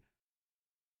day,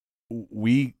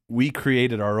 we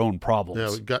created our own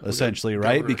problems, essentially,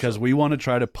 right? Because we want to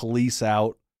try to police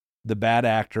out the bad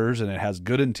actors, and it has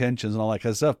good intentions and all that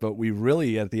kind of stuff. But we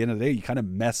really, at the end of the day, you kind of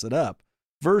mess it up.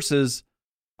 Versus,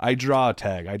 I draw a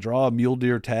tag. I draw a mule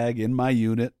deer tag in my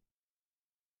unit.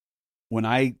 When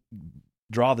I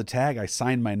draw the tag, I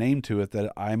sign my name to it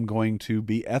that I'm going to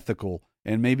be ethical.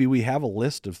 And maybe we have a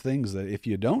list of things that if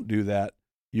you don't do that,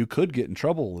 you could get in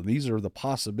trouble. And these are the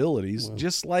possibilities,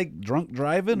 just like drunk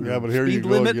driving or but here speed you go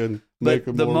limit. again. But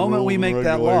the moment we make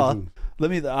that law, I'm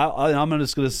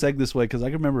just going to seg this way, because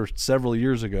I can remember several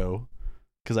years ago,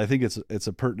 because I think it's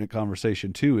a pertinent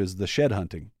conversation too, is the shed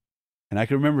hunting. And I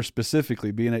can remember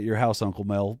specifically being at your house, Uncle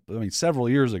Mel, several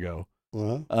years ago.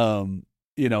 And I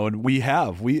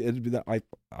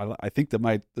think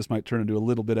that this might turn into a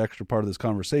little bit extra part of this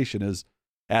conversation is,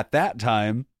 at that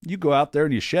time, you go out there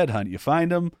and you shed hunt. You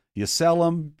find them, you sell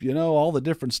them, all the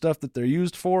different stuff that they're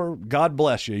used for. God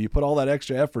bless you. You put all that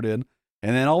extra effort in.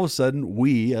 And then all of a sudden,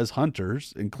 we as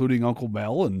hunters, including Uncle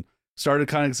Mel, and started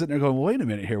kind of sitting there going, wait a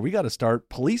minute here. We got to start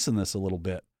policing this a little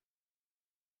bit.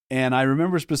 And I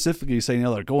remember specifically saying,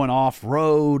 they're going off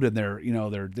road and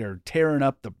they're tearing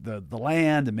up the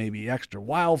land and maybe extra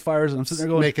wildfires. And I'm sitting there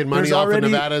going, making money off of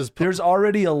Nevada's. There's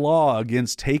already a law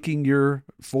against taking your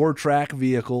 4-track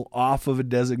vehicle off of a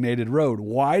designated road.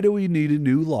 Why do we need a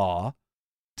new law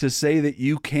to say that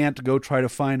you can't go try to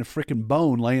find a freaking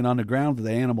bone laying on the ground that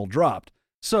the animal dropped?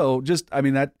 So this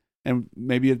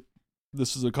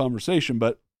is a conversation,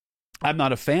 but I'm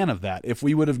not a fan of that. If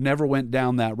we would have never went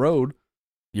down that road.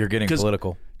 You're getting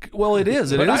political. Well, it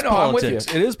is. It is politics.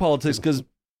 It is politics because,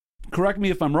 correct me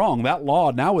if I'm wrong, that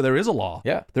law, now there is a law.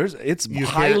 Yeah. It's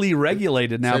highly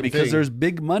regulated now because there's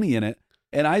big money in it.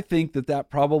 And I think that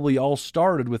probably all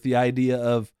started with the idea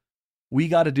of, we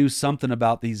got to do something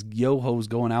about these yo-hos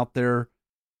going out there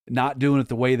not doing it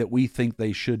the way that we think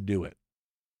they should do it.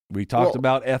 We talked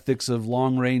about ethics of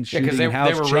long-range shooting, because they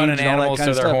were running animals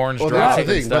to their horns dropped.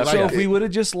 So if we would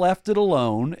have just left it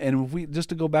alone, and if we, just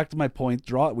to go back to my point,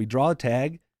 we draw a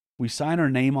tag, we sign our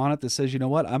name on it that says, you know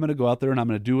what, I'm going to go out there and I'm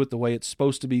going to do it the way it's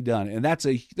supposed to be done. And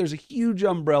there's a huge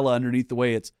umbrella underneath the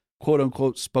way it's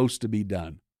quote-unquote supposed to be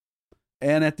done.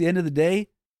 And at the end of the day,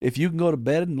 if you can go to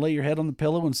bed and lay your head on the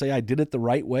pillow and say, I did it the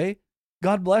right way,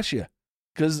 God bless you.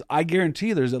 Because I guarantee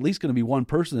you there's at least going to be one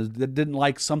person that didn't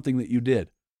like something that you did.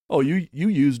 Oh, you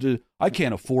used it. I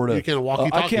can't afford a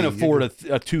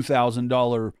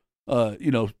 $2,000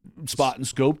 spot and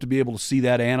scope to be able to see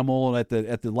that animal at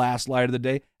the last light of the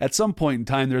day. At some point in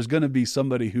time, there's going to be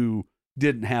somebody who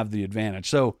didn't have the advantage.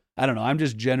 So I don't know. I'm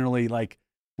just generally like,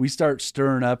 we start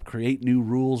stirring up, create new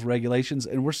rules, regulations,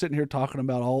 and we're sitting here talking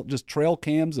about all just trail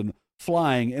cams and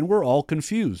flying, and we're all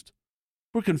confused.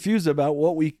 We're confused about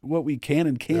what we can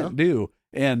and can't do.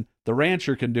 And the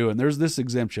rancher can do it. And there's this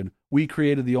exemption. We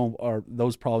created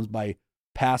those problems by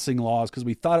passing laws because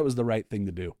we thought it was the right thing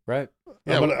to do. Right.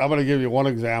 Yeah, I'm going to give you one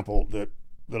example that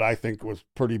I think was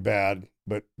pretty bad,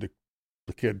 but the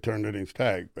kid turned in his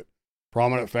tag. But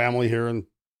prominent family here in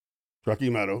Truckee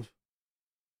Meadows,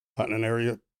 hunting in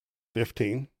area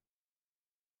 15,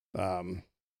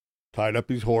 tied up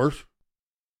his horse,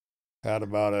 had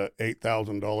about a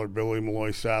 $8,000 Billy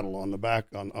Malloy saddle on the back,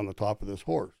 on the top of this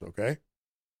horse, okay?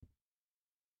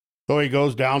 So he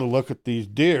goes down to look at these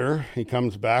deer. He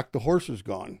comes back, the horse is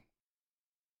gone.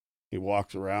 He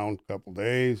walks around a couple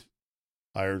days,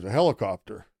 hires a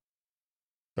helicopter,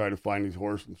 try to find his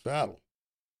horse and saddle.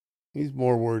 He's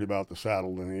more worried about the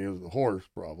saddle than he is the horse,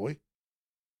 probably.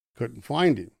 Couldn't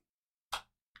find him.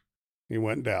 He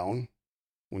went down.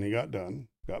 When he got done,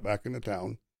 got back into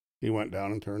town, he went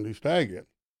down and turned his tag in.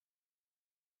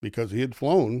 Because he had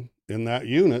flown in that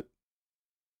unit.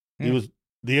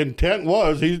 The intent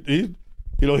was he's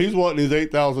wanting his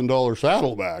 $8,000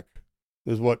 saddle back.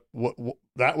 Is what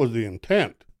that was the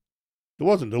intent. It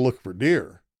wasn't to look for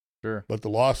deer. Sure. But the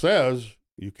law says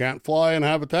you can't fly and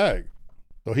have a tag.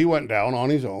 So he went down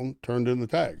on his own, turned in the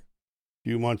tag. A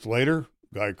few months later,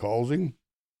 guy calls him,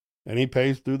 and he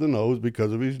pays through the nose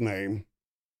because of his name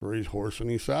for his horse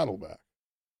and his saddle back.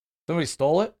 Somebody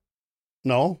stole it?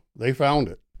 No, they found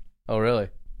it. Oh, really?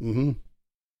 Mm-hmm.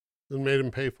 And made him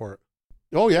pay for it.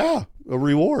 Oh, yeah, a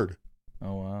reward.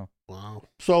 Oh, wow. Wow.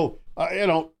 So,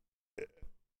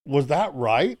 was that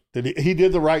right? He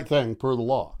did the right thing per the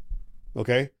law,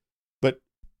 okay? But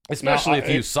Especially Now, if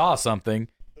you saw something.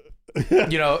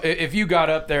 You know, if you got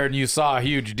up there and you saw a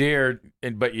huge deer,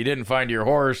 but you didn't find your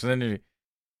horse, and then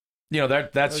you know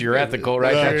that's your ethical,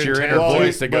 right? That's your inner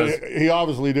voice that goes. He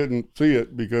obviously didn't see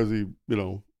it because he,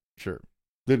 Sure.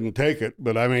 didn't take it.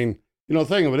 But I mean, the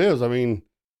thing of it is, I mean,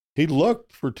 he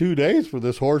looked for 2 days for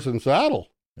this horse and saddle.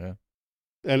 Yeah.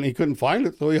 And he couldn't find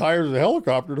it, so he hires a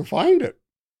helicopter to find it.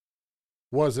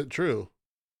 Was it true?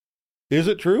 Is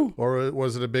it true? Or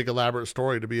was it a big elaborate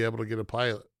story to be able to get a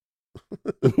pilot?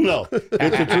 No,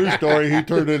 it's a true story. He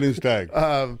turned in his tag.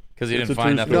 Because he It's didn't a find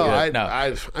true nothing story.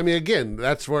 good. I mean, again,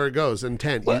 that's where it goes.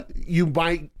 Intent. You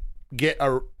might get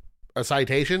a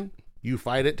citation. You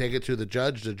fight it, take it to the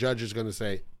judge. The judge is going to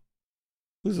say,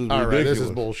 This is all ridiculous. right, this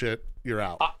is bullshit. You're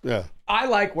out. Yeah. I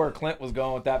like where Clint was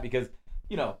going with that because,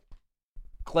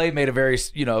 Clay made a very,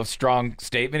 strong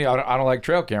statement. I don't like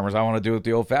trail cameras. I want to do it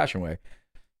the old-fashioned way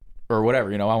or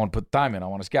whatever. I want to put time in. I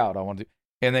want to scout. I want to.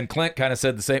 And then Clint kind of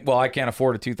said the same. Well, I can't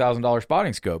afford a $2,000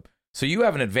 spotting scope, so you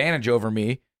have an advantage over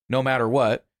me no matter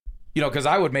what. Because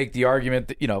I would make the argument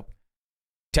that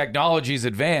technology's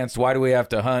advanced. Why do we have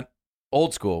to hunt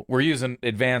old school? We're using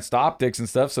advanced optics and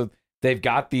stuff, so they've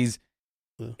got these.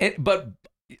 But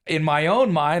in my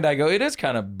own mind, I go, it is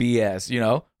kind of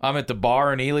BS. I'm at the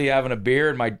bar in Ely having a beer,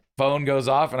 and my phone goes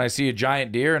off, and I see a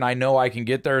giant deer, and I know I can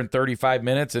get there in 35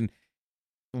 minutes, and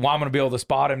I'm going to be able to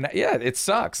spot him. Yeah, it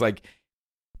sucks. Like.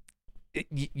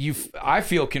 I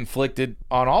feel conflicted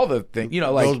on all the things,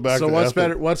 So what's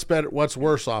better? What's better? What's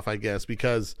worse off? I guess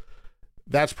because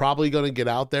that's probably going to get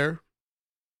out there.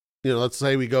 Let's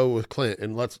say we go with Clint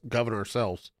and let's govern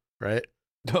ourselves, right?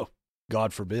 No,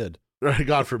 God forbid. Right,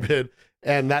 God forbid,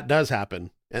 and that does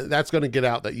happen, and that's going to get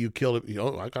out that you killed it.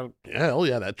 Hell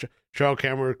yeah, that trail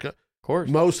camera. Of course,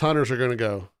 most hunters are going to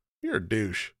go, "You're a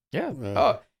douche."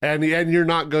 Yeah. And you're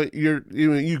not going.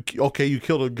 You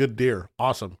killed a good deer.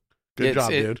 Awesome. Good job,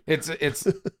 dude.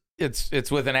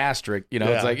 It's with an asterisk,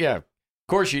 It's like, yeah, of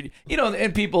course you,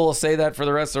 and people will say that for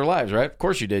the rest of their lives, right? Of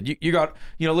course you did. You got,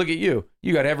 look at you.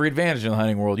 You got every advantage in the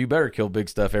hunting world. You better kill big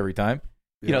stuff every time.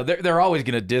 Yeah. They're always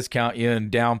going to discount you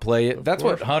and downplay it. That's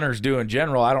what hunters do in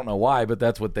general. I don't know why, but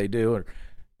that's what they do. Or,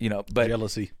 but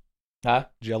jealousy,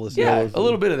 jealousy. Yeah, a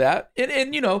little bit of that. And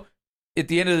at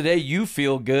the end of the day, you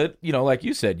feel good. Like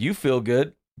you said, you feel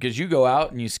good. Because you go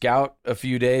out and you scout a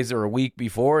few days or a week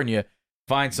before and you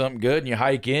find something good and you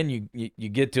hike in, you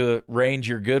get to a range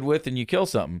you're good with and you kill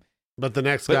something. But the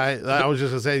next guy, I was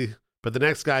just going to say, but the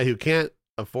next guy who can't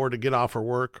afford to get off for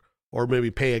work or maybe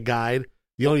pay a guide,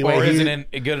 the only way isn't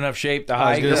in good enough shape to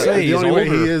hike. I was going to say, the only way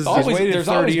he is, he's waited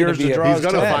 30 years to draw his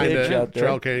he's going to find a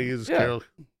trail camera.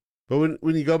 But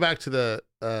when you go back to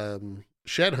the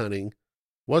shed hunting,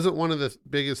 wasn't one of the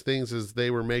biggest things is they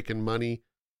were making money.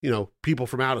 People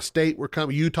from out of state were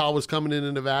coming. Utah was coming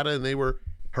into Nevada, and they were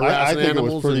harassing I think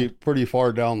animals. It was pretty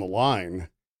far down the line.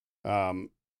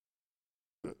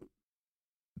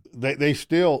 They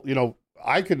still,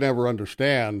 I could never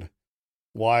understand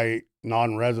why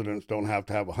non-residents don't have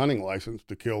to have a hunting license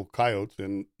to kill coyotes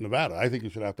in Nevada. I think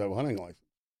you should have to have a hunting license.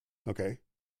 Okay,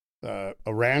 a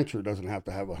rancher doesn't have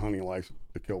to have a hunting license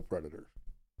to kill predators.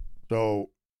 So,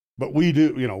 but we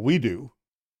do. We do.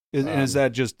 Is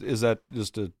that just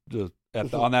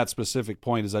on that specific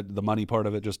point? Is that the money part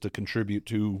of it just to contribute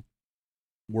to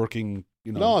working?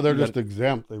 No, they're just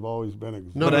exempt. They've always been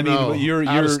exempt. No, but you're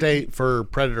out of state for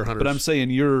predator hunters. But I'm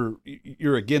saying you're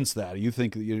against that. You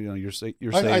think you're saying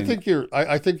I think you're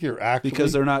actually,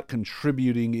 because they're not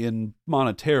contributing in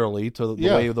monetarily to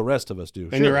the way the rest of us do.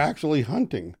 And you're actually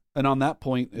hunting. And on that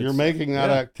point, you're making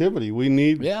that activity. We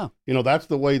need, that's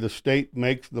the way the state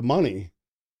makes the money.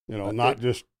 Not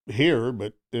just here,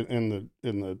 but in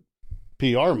the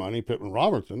PR money, Pittman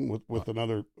Robertson with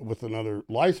another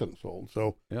license hold.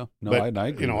 So I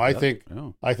agree.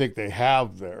 I think they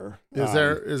have there.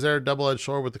 Is there a double-edged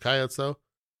sword with the coyotes though?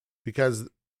 Because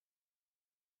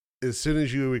as soon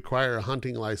as you require a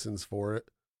hunting license for it,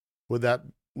 would that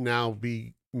now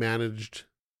be managed?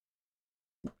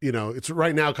 It's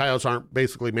right now coyotes aren't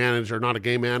basically managed or not a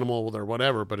game animal or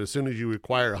whatever, but as soon as you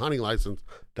require a hunting license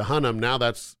to hunt them, now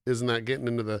isn't that getting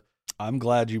into the... I'm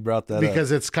glad you brought that up.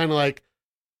 Because it's kind of like,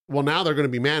 well, now they're going to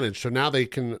be managed. So now they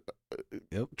can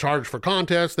charge for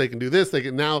contests. They can do this. They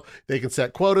can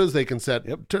set quotas. They can set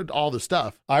all the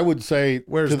stuff. I would say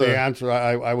the answer,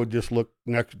 I would just look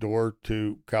next door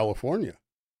to California.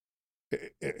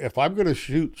 If I'm going to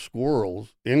shoot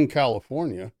squirrels in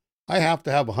California, I have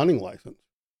to have a hunting license.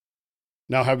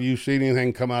 Now, have you seen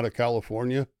anything come out of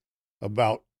California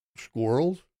about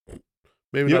squirrels?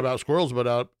 Maybe not about squirrels, but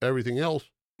about everything else.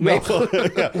 No,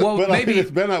 but maybe it's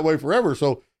been that way forever.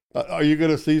 So Are you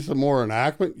going to see some more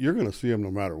enactment? You're going to see them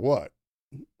no matter what.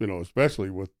 Especially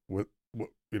with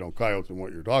coyotes and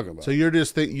what you're talking about. So you're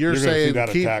just you're gonna see saying that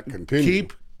attack continue.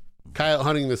 keep coyote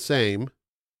hunting the same.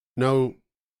 No,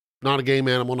 not a game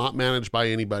animal, not managed by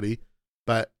anybody,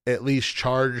 but at least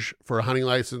charge for a hunting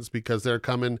license because they're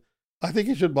coming. I think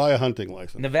you should buy a hunting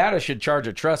license. Nevada should charge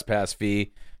a trespass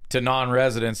fee to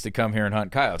non-residents to come here and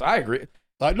hunt coyotes. I agree.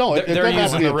 No, it They're doesn't have to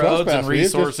using be the a roads trespass and fee.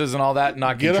 It's just resources and all that, and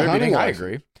not get a hunting contributing. I license.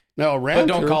 agree. Now, a rancher,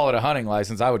 But don't call it a hunting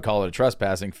license. I would call it a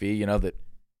trespassing fee. That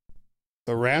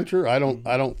a rancher. I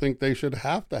don't think they should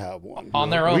have to have one.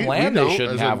 on their own land they don't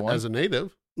shouldn't have one. as a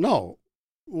native No,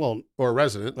 well, or a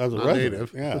resident, as a not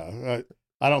resident, native. yeah.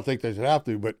 I don't think they should have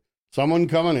to. But someone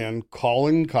coming in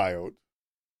calling coyotes.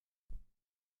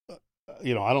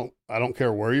 I don't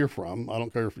care where you're from. I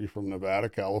don't care if you're from Nevada,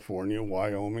 California,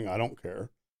 Wyoming. I don't care.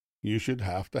 You should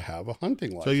have to have a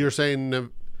hunting license. So you're saying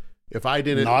if I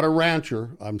didn't, not a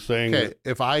rancher. I'm saying okay, that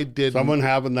if I did, someone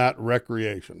having that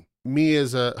recreation. me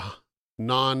as a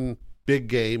non-big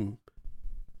game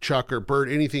chuck or bird,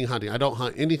 anything hunting. I don't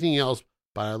hunt anything else,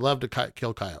 but I love to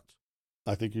kill coyotes.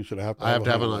 I think you should have to. I have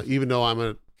to have hunting an, license. even though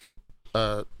I'm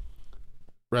a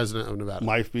resident of Nevada.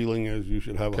 My feeling is you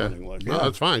should have a hunting license. No,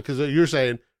 that's fine because you're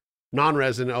saying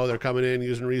non-resident. Oh, they're coming in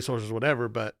using resources, whatever.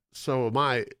 But so am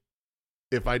I.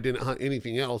 If I didn't hunt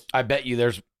anything else, I bet you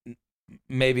there's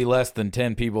maybe less than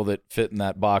 10 people that fit in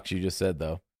that box you just said,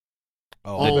 though.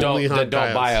 only That don't hunt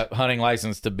buy coyotes. a hunting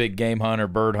license to big game hunt or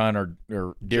bird hunt or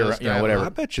deer, Just whatever. I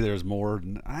bet you there's more.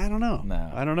 I don't know.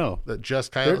 No. I don't know. that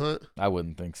just coyote hunt. I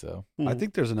wouldn't think so. I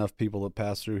think there's enough people that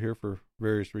pass through here for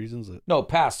various reasons. That No,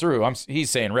 pass through. He's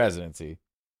saying residency.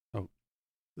 Oh.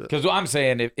 Because I'm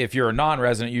saying if you're a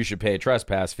non-resident, you should pay a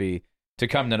trespass fee to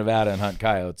come to Nevada and hunt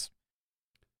coyotes.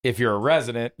 If you're a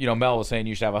resident, Mel was saying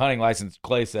you should have a hunting license.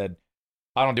 Clay said,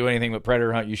 I don't do anything but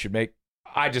predator hunt. You should make.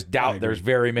 I just I doubt agree. there's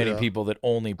very many Yeah. people that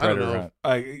only I don't predator know.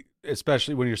 hunt.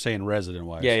 especially when you're saying resident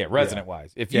wise. Yeah, resident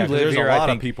wise. If you Yeah, 'cause live there's here, a lot I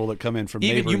think of people that come in from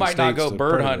even you neighboring might not states go to bird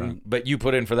predator hunting, hunt. but you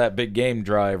put in for that big game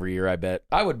draw every year. I bet.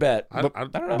 I would bet. I I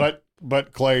don't know.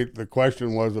 But Clay, the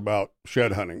question was about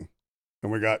shed hunting,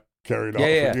 and we got carried off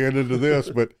Yeah. again into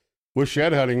this. But with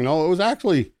shed hunting, it was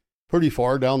actually pretty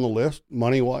far down the list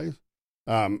money wise.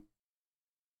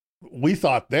 We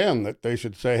thought then that they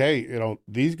should say, hey,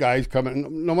 these guys come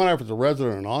in, no matter if it's a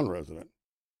resident or non-resident.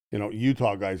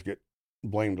 Utah guys get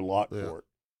blamed a lot Yeah. for it,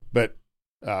 but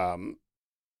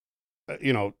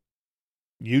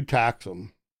you tax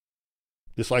them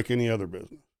just like any other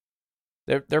business.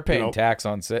 They're paying know- tax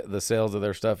on the sales of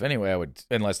their stuff anyway. I would,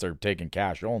 unless they're taking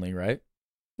cash only, right?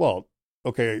 Well,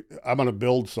 okay, I'm going to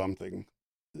build something,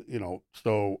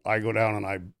 so I go down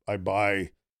and I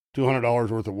buy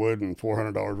 $200 worth of wood and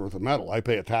 $400 worth of metal. I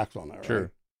pay a tax on that, Sure. right?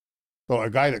 So a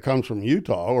guy that comes from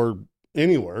Utah or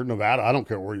anywhere, Nevada, I don't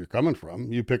care where you're coming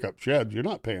from, you pick up sheds, you're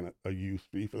not paying a use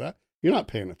fee for that. You're not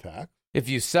paying a tax. If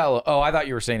you sell, I thought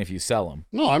you were saying if you sell them.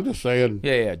 No, I'm just saying.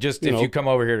 Yeah. Just if you come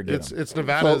over here to get them. It's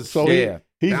Nevada's. So Yeah.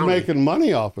 he's bounty. making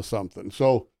money off of something.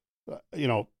 So,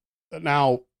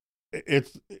 now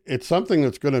it's something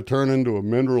that's going to turn into a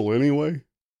mineral anyway.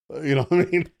 You know what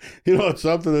I mean? It's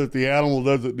something that the animal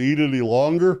doesn't need any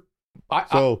longer.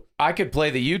 I could play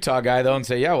the Utah guy though and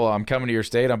say, yeah, well, I'm coming to your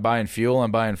state. I'm buying fuel.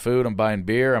 I'm buying food. I'm buying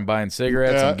beer. I'm buying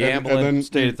cigarettes. I'm gambling. And then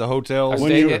Stayed at the hotel. I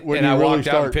when stayed you- at- when and you I really walked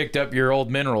out and start- picked up your old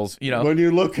minerals. when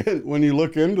you look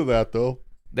into that though,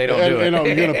 They don't do it.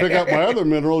 you're going to pick up my other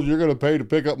minerals. You're going to pay to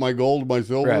pick up my gold, my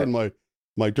silver, Right. and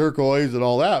my turquoise and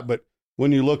all that. But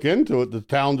when you look into it, the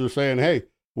towns are saying, hey,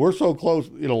 we're so close,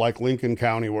 like Lincoln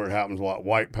County where it happens a lot,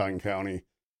 White Pine County,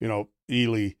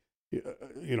 Ely,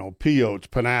 Peotes,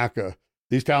 Panaca.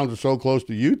 These towns are so close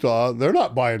to Utah, they're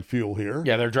not buying fuel here.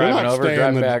 Yeah, they're They're driving not over, staying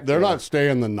driving the- back. They're not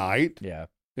staying the night, Yeah.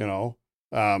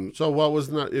 So what was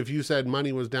if you said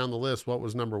money was down the list? What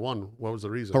was number one? What was the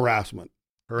reason? Harassment.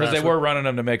 Because they Harassment? were running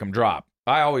them to make them drop.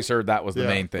 I always heard that was the Yeah,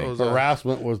 main that thing. was-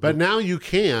 Harassment was But now you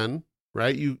can,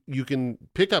 right? You can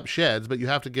pick up sheds, but you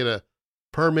have to get a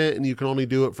permit, and you can only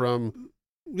do it from.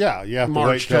 yeah, you have to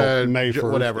March wait till to May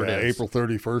 1st, whatever it is. April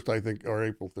 31st, I think, or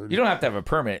April 30th. You don't have to have a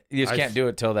permit. You just I- can't do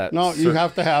it till that. No, you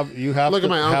have to have. Look to at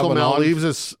my have Uncle an Mel on- leaves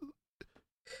us.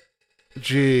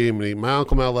 Jiminy, my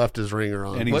Uncle Mel left his ringer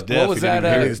on. And he's What deaf. was He didn't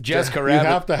that? hear He's Jessica You Rabbit.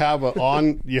 have to have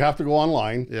you have to go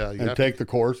online Yeah, you and have take the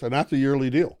course, and that's a yearly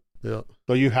deal. Yeah.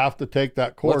 So you have to take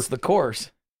that What's course. the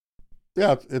course?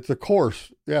 Yeah, it's a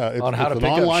course. Yeah, it's, On how it's to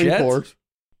an pick up online sheds?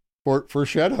 course for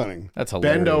shed hunting. That's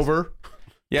hilarious. Bend over.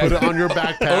 Yeah. Put it on your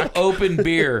backpack. Open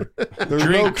beer. There's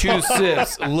Drink no 2 cost.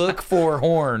 sips. Look for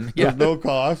horn. Yeah. There's no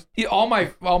cost. Yeah, all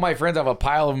my friends have a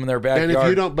pile of them in their backyard. And if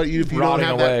you don't, if you don't rotting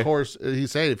have away. that course,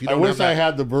 he's saying if you I don't wish have that, I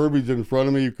had the verbiage in front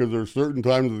of me because there's certain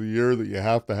times of the year that you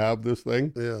have to have this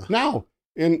thing. yeah. Now,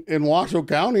 in Washoe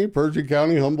County, Pershing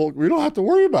County, Humboldt, we don't have to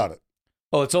worry about it.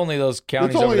 Oh, it's only those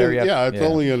counties It's only over there. it's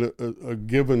only in a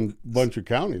given bunch of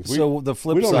counties. So the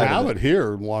flip we don't side have of it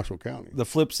here in Washoe County. the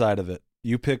flip side of it,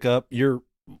 you pick up your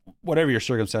whatever your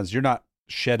circumstance, you're not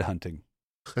shed hunting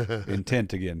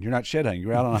intent again. You're not shed hunting.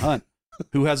 You're out on a hunt.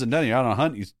 Who hasn't done it? You're out on a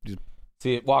hunt. You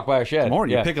See it walk by a shed. more.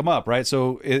 You Yeah. pick them up, right?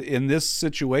 So in this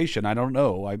situation, I don't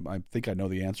know. I think I know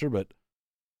the answer, but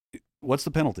what's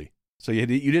the penalty? So you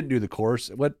didn't do the course.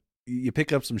 What you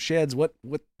pick up some sheds? What?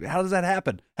 How does that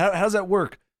happen? How does that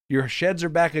work? Your sheds are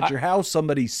back at your house.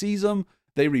 Somebody sees them.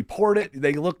 They report it.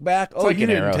 They look back. Oh, like you an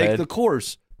didn't take Arrowhead. the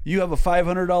course. You have a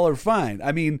 $500 fine.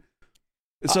 I mean,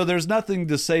 so there's nothing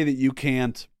to say that you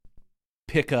can't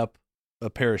pick up a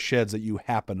pair of sheds that you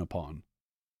happen upon.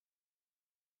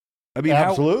 I mean,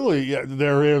 Absolutely, yeah,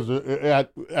 there is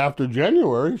after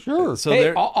January, sure. So Hey,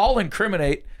 there, I'll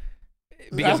incriminate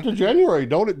because After January,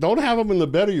 don't have them in the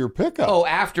bed of your pickup.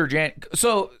 after Jan.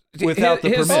 So Without the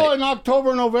his- permit. Oh, in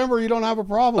October, November, you don't have a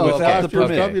problem. Oh, With without after the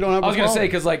permit. stuff, you don't have I was a gonna problem. say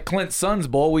because like Clint's son's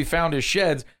bull, we found his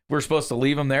sheds. We're supposed to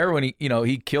leave him there when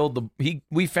he killed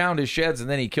we found his sheds and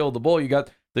then he killed the bull. You got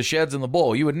the sheds and the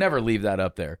bull. You would never leave that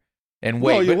up there and No,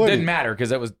 wait. you But it wouldn't. didn't matter because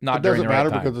that was not it during doesn't the right matter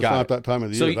time. because it's Got not it. that time of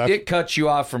the So year. That's, it cuts you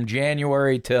off from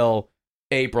January till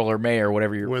April or May or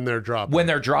whatever when they're dropping. when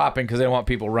they're dropping because they don't want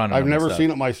people running. I've them and never stuff.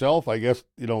 seen it myself. I guess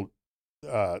they'll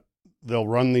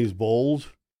run these bulls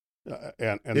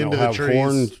and Into they'll the have trees,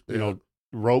 horns, yeah.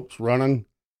 ropes running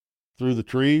through the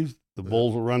trees. The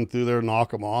bulls will run through there,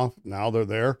 knock them off. Now they're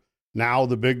there. Now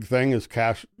the big thing is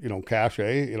cache. They're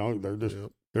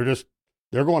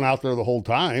going out there the whole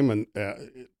time, and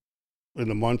in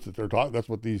the months that they're talking, that's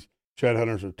what these shed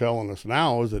hunters are telling us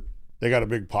now is that they got a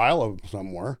big pile of them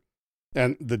somewhere,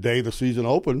 and the day the season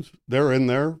opens, they're in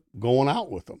there going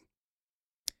out with them.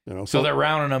 So they're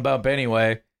rounding them up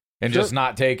anyway and Sure. just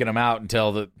not taking them out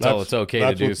until it's okay to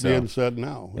that's do what's so. being said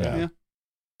now. Yeah. Yeah.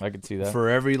 I could see that. for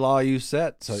every law you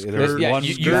set, so there's Yeah, one.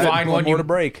 you good, find one more you- to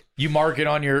break. You mark it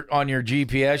on your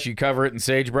GPS, you cover it in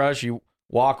sagebrush, you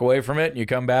walk away from it, and you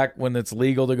come back when it's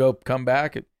legal to come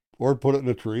back. Or put it in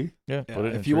a tree. Yeah, Yeah, put it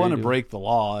in if a you tree, want to do it. break the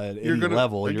law at You're any gonna-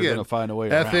 level, you're again, going to find a way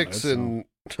ethics around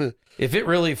it, and If it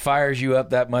really fires you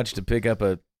up that much to pick up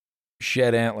a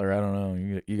shed antler, I don't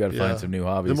know. You got to Yeah. find some new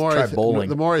hobbies. the more Try bowling.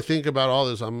 the more I think about all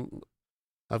this,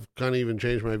 I've kind of even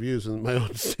changed my views and my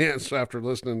own stance after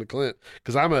listening to Clint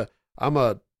because I'm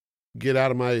a get out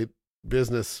of my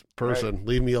business person.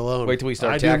 Leave me alone. Wait till we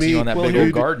start I do taxing you me. on that Well, big here-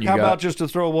 old garden you How got. about just to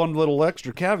throw one little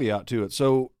extra caveat to it?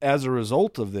 So, as a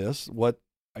result of this, what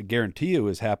I guarantee you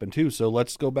has happened too. So,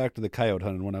 let's go back to the coyote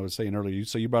hunting. When I was saying earlier,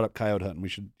 so you brought up coyote hunting. We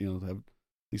should, have at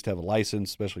least have a license,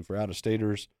 especially for out of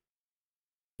staters.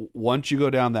 Once you go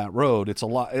down that road, it's a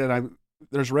lot, and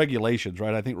there's regulations,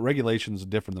 right? I think regulations are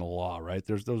different than a law, right?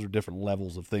 Those are different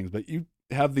levels of things, but you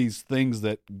have these things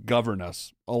that govern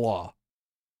us, a law.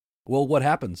 Well, what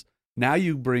happens? Now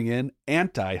you bring in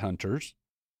anti-hunters,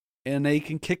 and they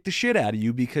can kick the shit out of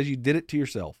you because you did it to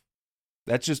yourself.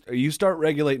 That's just, you start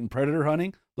regulating predator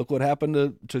hunting. Look what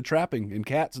happened to trapping and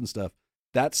cats and stuff.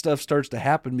 That stuff starts to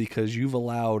happen because you've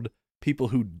allowed people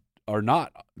who they're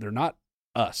not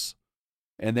us.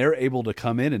 And they're able to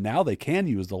come in and now they can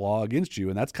use the law against you.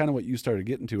 And that's kind of what you started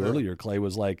getting to earlier, Clay,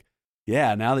 was like,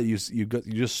 yeah, now that you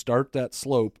just start that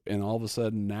slope and all of a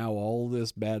sudden now all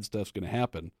this bad stuff's going to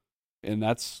happen. And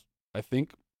that's, I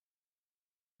think,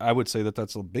 I would say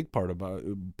that's a big part about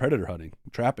predator hunting,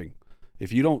 trapping.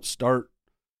 If you don't start,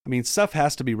 stuff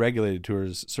has to be regulated to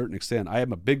a certain extent. I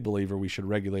am a big believer we should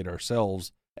regulate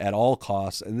ourselves at all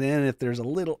costs. And then if there's a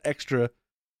little extra,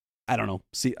 I don't know,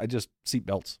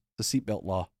 seatbelts, the seatbelt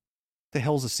law. The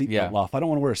hell's a seatbelt law? If I don't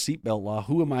want to wear a seatbelt law,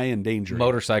 who am I endangering?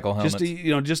 Motorcycle helmets.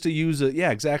 Just to use it.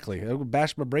 Yeah, exactly. I'm gonna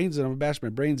bash my brains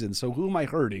in. So who am I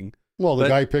hurting? Well, the But-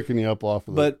 guy picking you up off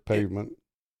of the but- pavement.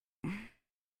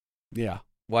 Yeah.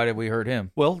 Why did we hurt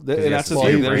him? Well, he and has that's to the stay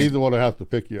thing. free. There's- He's the one who has to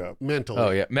pick you up. mentally.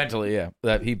 Oh yeah, mentally, yeah.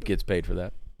 That he gets paid for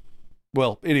that.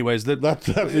 Well, anyways, That's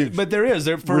the but there is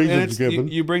and reasons it's, you, given.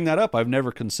 you bring that up. I've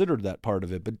never considered that part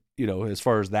of it, but as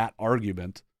far as that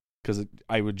argument, because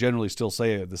I would generally still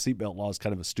say the seatbelt law is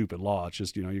kind of a stupid law. It's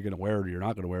just you're going to wear it or you're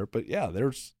not going to wear it. But yeah,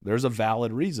 there's a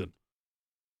valid reason.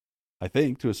 I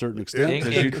think to a certain extent,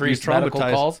 'cause you Increased medical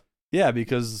traumatize- calls. Yeah,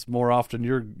 because more often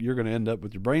you're going to end up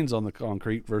with your brains on the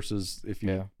concrete versus if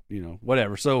you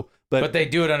whatever. So, But they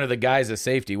do it under the guise of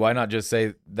safety. Why not just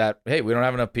say that, hey, we don't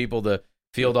have enough people to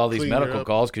field all these Clean medical up.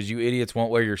 calls because you idiots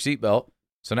won't wear your seatbelt.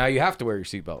 So now you have to wear your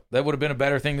seatbelt. That would have been a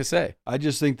better thing to say. I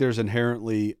just think there's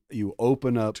inherently, you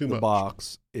open up Too the much.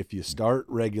 box, if you start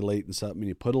regulating something and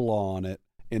you put a law on it,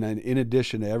 and then in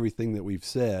addition to everything that we've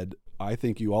said, I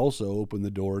think you also open the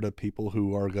door to people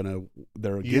who are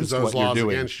they're Use against those what you're laws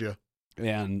doing. against you.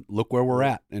 And look where we're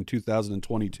at in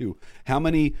 2022. How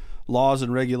many laws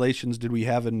and regulations did we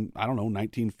have in, I don't know,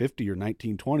 1950 or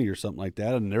 1920 or something like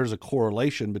that? And there's a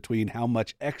correlation between how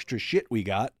much extra shit we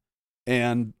got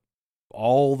and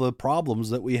all the problems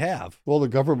that we have. Well, the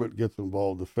government gets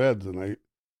involved, the feds, and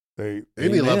they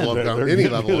Any Amen. level of They're- any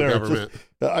they're- level of they're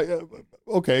government.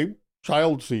 okay,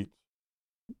 child seats.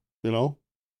 You know,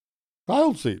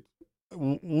 child seats.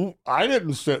 I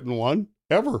didn't sit in one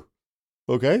ever.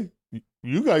 Okay,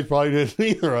 you guys probably didn't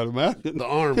either. I'd imagine. The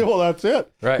arm. Well, that's it.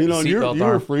 Right. You know, and Seatbelt you're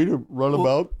arm. free to run Well,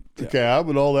 about the yeah. cab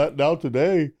and all that. Now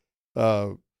today,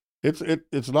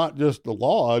 it's not just the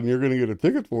law, and you're going to get a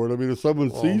ticket for it. I mean, if someone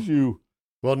Well, sees you,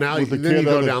 Well, now With the then you kid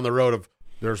go on the- down the road of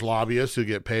there's lobbyists who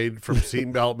get paid from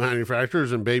seatbelt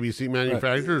manufacturers and baby seat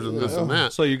manufacturers and this and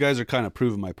that. So you guys are kind of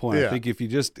proving my point. I Yeah. think if you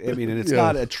just, I mean, and it's Yeah.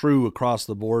 not a true across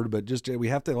the board, but just we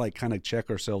have to like kind of check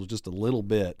ourselves just a little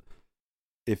bit.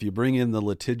 If you bring in the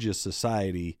litigious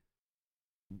society,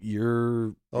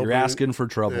 you're Okay. asking for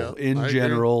trouble Yeah, in I agree.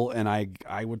 general, and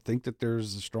I would think that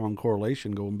there's a strong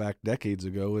correlation going back decades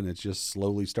ago, and it's just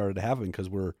slowly started to happen because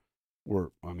we're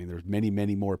I mean, there's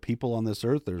many more people on this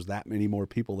earth. There's that many more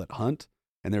people that hunt,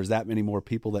 and there's that many more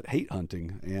people that hate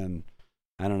hunting, and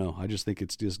I don't know. I just think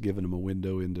it's just giving them a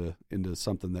window into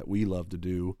something that we love to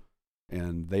do,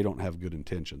 and they don't have good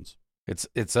intentions.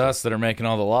 It's us that are making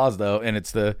all the laws though, and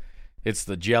it's the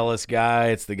jealous guy,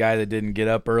 it's the guy that didn't get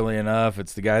up early enough,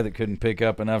 it's the guy that couldn't pick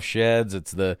up enough sheds,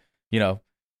 it's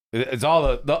it's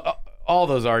all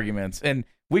those arguments, and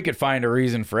we could find a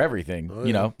reason for everything. Oh, You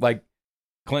yeah. know, like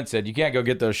Clint said, you can't go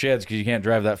get those sheds because you can't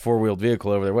drive that 4-wheeled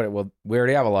vehicle over there. Well, we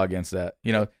already have a law against that.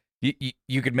 You know,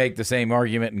 you could make the same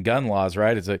argument in gun laws,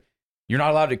 right? It's like you're not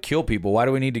allowed to kill people. Why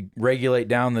do we need to regulate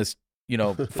down this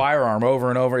firearm over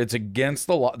and over? It's against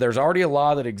the law. There's already a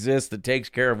law that exists that takes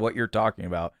care of what you're talking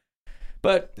about.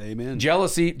 But Amen.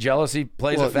 jealousy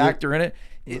plays Well, a factor in it.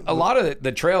 A lot of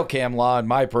the trail cam law, in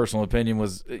my personal opinion,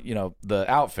 was the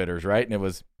outfitters, right? And it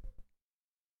was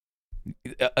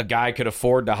a guy could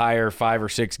afford to hire 5 or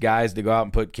 6 guys to go out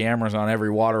and put cameras on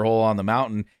every water hole on the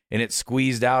mountain, and it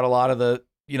squeezed out a lot of the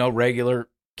regular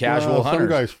casual well, hunters. some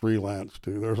guys freelance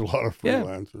too. There's a lot of Yeah.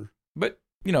 freelancers. But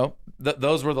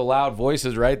those were the loud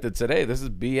voices, right? That said, "Hey, this is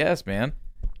BS, man."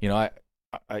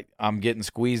 I'm getting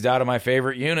squeezed out of my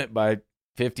favorite unit by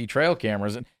 50 trail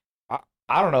cameras, and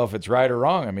I don't know if it's right or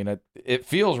wrong. I mean, it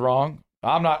feels wrong.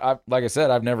 Like I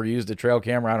said, I've never used a trail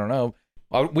camera. I don't know.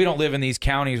 We don't live in these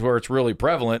counties where it's really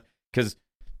prevalent because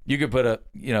you could put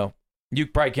you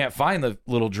probably can't find the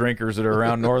little drinkers that are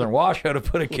around Northern Washoe to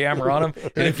put a camera on them.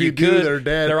 And if you do, could, they're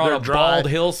dead. they're on They're a dry. bald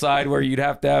hillside where you'd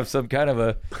have to have some kind of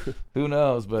a, who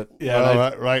knows, but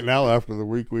Well, right now, after the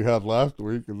week we had last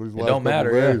week, and these last don't couple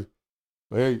matter, days,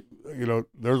 hey,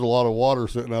 there's a lot of water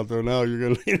sitting out there now. You're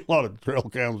going to need a lot of trail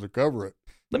cams to cover it.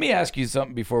 let me ask you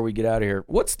something before we get out of here.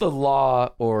 What's the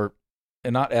law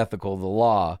and not ethical, the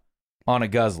law on a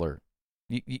guzzler?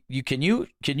 Can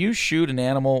you shoot an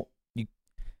animal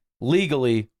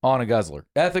legally on a guzzler?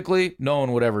 Ethically, no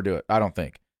one would ever do it, I don't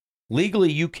think.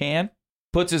 Legally, you can.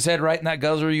 Puts his head right in that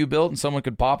guzzler you built and someone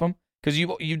could pop him. Because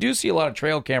you do see a lot of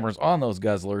trail cameras on those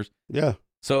guzzlers. Yeah.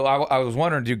 So I was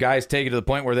wondering, do guys take it to the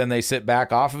point where then they sit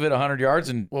back off of it 100 yards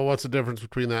and Well, what's the difference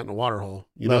between that and a water hole?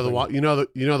 Nothing.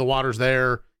 The water's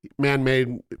there,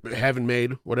 man-made,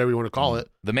 heaven-made, whatever you want to call it.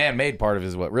 the man-made part of it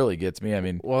is what really gets me. I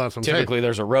mean, Well, that's what I'm saying. typically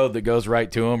there's a road that goes right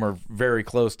to them or very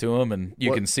close to them, and you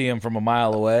What- can see them from a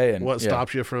mile away. And What yeah.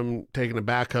 stops you from taking a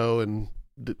backhoe and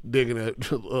digging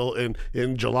it?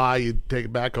 In July, you take a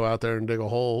backhoe out there and dig a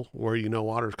hole where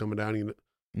water's coming down.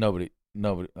 Nobody.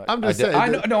 I'm just saying I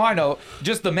that- know. I know.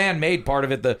 Just the man-made part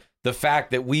of it, the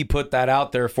fact that we put that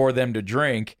out there for them to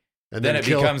drink, And then it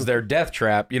kill- becomes their death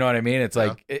trap. You know what I mean? It's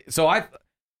like so.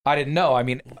 I didn't know. I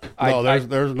mean,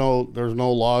 There's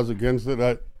no laws against it.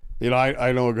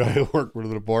 I know a guy who worked for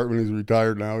the department. He's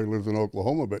retired now. He lives in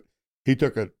Oklahoma, but he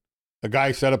took a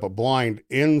guy set up a blind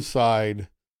inside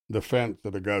the fence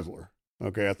of the guzzler,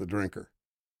 at the drinker,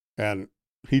 and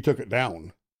he took it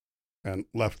down and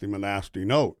left him a nasty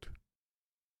note.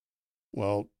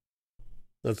 Well,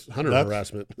 That's hunter That's-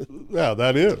 harassment. yeah,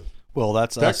 that is Well,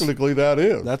 that's us. technically that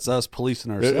is. That's us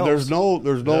policing ourselves. There's no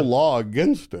Yeah. law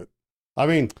against it. I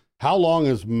mean, how long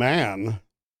has man,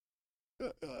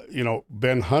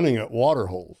 been hunting at water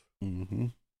holes? Mm-hmm.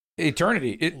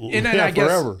 eternity. And Yeah, I guess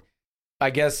forever. I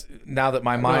guess now that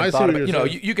my I mind see thought what about, you're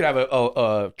you saying. could have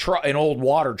an old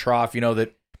water trough,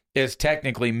 that is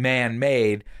technically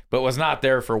man-made, but was not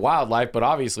there for wildlife. But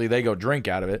obviously, they go drink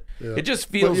out of it. Yeah. It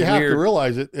just But feels you have weird. to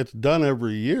realize it's done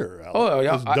every year. Alex. Oh,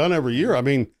 yeah, It's done every year. I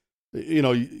mean,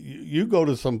 you go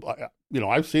to some,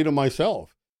 I've seen it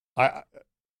myself.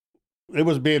 It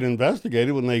was being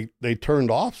investigated when they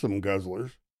turned off some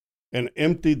guzzlers and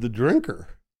emptied the drinker,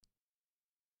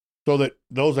 so that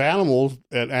those animals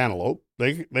at Antelope,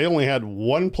 they only had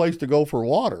one place to go for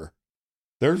water.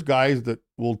 There's guys that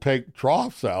will take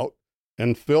troughs out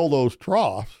and fill those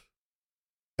troughs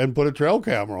and put a trail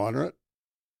camera on it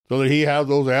so that he has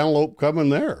those antelope coming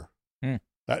there.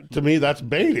 That, to me, that's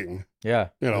baiting, Yeah.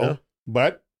 Yeah.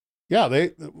 But yeah,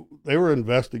 they were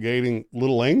investigating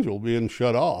Little Angel being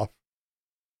shut off,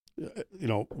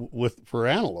 for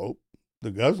antelope,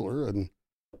 the guzzler, and,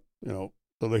 so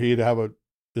that he'd have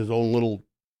his own little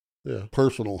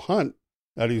personal hunt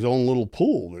at his own little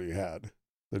pool that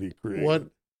he created.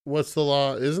 What's the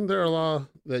law? Isn't there a law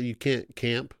that you can't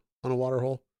camp on a water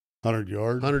hole? 100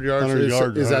 yards? 100 yards. 100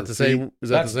 yards, Is that 100 the same? Is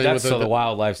that the same That's with so the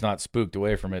wildlife's not spooked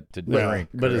away from it to Yeah, drink.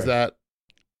 But is correct? that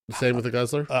the same with the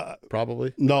guzzler?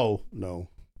 Probably. No.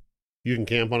 You can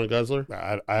camp on a guzzler.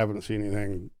 I haven't seen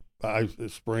anything.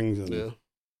 Springs,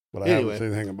 but I Anyway. haven't seen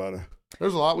anything about it.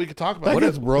 There's a lot we could talk about. That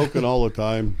gets broken all the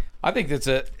time. I think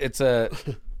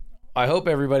I hope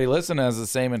everybody listening has the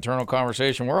same internal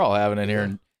conversation we're all having in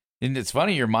here. And it's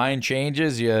funny, your mind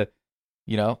changes. You're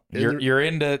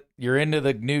into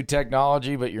the new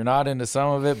technology, but you're not into some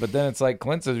of it. But then it's like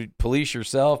Clint says, police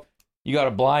yourself. You got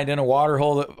a blind in a water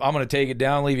hole that I'm going to take it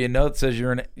down, leave you a note that says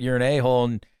you're an a-hole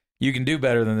and you can do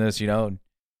better than this.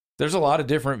 There's a lot of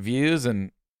different views,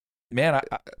 and man,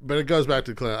 But it goes back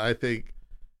to Clint. I think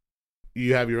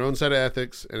you have your own set of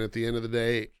ethics, and at the end of the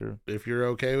day, Sure. if you're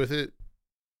okay with it,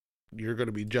 you're going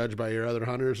to be judged by your other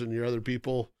hunters and your other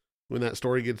people when that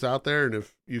story gets out there. And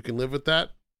if you can live with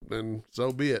that, then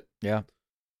so be it. Yeah.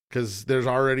 Because there's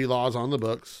already laws on the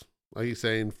books, like he's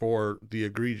saying, for the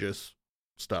egregious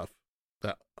stuff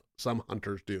that some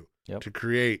hunters do. Yep. To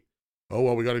create,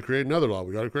 we got to create another law.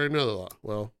 We got to create another law.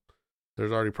 Well,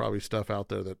 there's already probably stuff out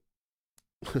there that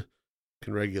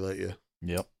can regulate you.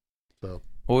 Yep. So,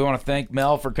 well, we want to thank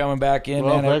Mel for coming back in.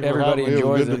 Well, Man, thanks for everybody having me. It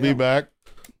was enjoys good to be back.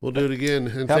 we'll do it again.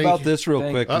 And How thank about you- this real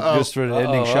thank- quick, Uh-oh. just for an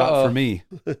ending shot Uh-oh. for me?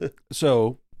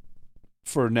 So,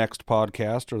 for next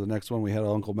podcast or the next one we had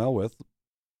Uncle Mel with,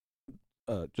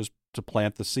 just to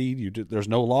plant the seed, there's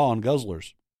no law on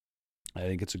guzzlers. I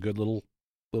think it's a good little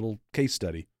case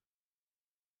study.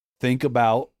 Think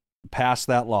about pass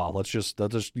that law. Let's just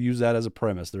use that as a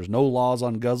premise. There's no laws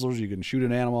on guzzlers. You can shoot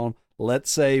an animal on them.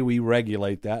 Let's say we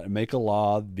regulate that and make a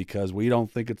law because we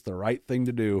don't think it's the right thing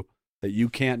to do, that you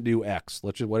can't do X.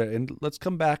 Let's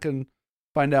come back and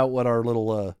find out what our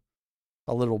little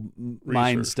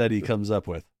mind Research. study comes up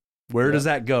with. Where does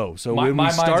that go? So My when we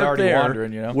mind's start already there,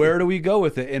 wandering, where do we go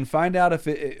with it, and find out if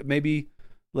it maybe,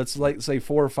 let's say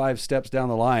 4 or 5 steps down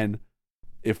the line,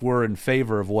 if we're in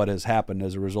favor of what has happened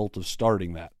as a result of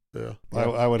starting that. Yeah.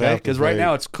 I would have to Because right say-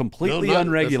 now it's completely No, not-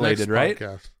 unregulated, that's right? next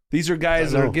podcast. These are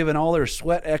guys I that are know. giving all their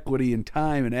sweat equity and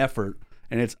time and effort,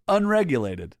 and it's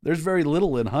unregulated. There's very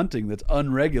little in hunting that's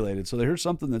unregulated. So here's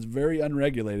something that's very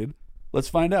unregulated. Let's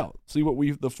find out. See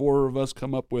what the 4 of us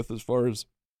come up with as far as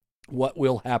what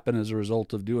will happen as a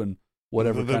result of doing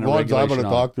whatever the kind of ones I'm regulation. going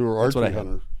to talk to are That's what archery I have.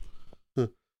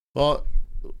 hunters. Well,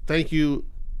 thank you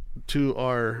to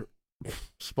our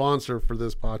sponsor for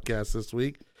this podcast this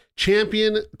week,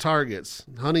 Champion Targets.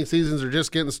 Hunting seasons are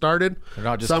just getting started. They're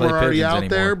not just Some clay are already pigeons out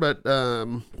anymore. there,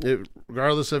 but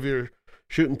regardless if you're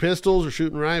shooting pistols or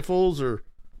shooting rifles or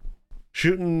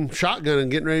shooting shotgun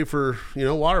and getting ready for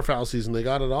waterfowl season, they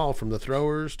got it all, from the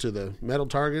throwers to the metal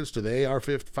targets to the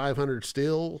AR-500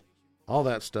 steel, all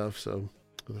that stuff. So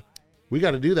we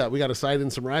got to do that. We got to sight in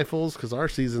some rifles because our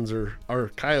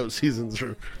coyote seasons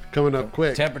are coming up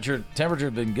quick.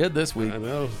 Temperature's been good this week. I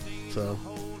know. So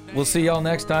We'll see y'all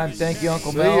next time. Thank you,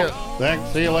 Uncle see Mel. ya. Thanks.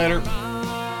 See you later.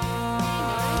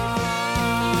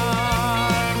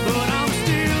 But I'm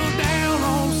still down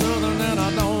on Southern and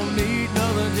I don't need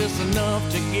nothing, just enough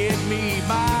to get me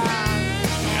by.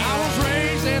 I was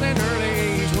raised at an early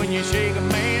age when you shake a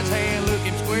man's hand, look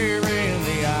him square in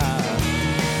the eye.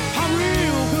 I'm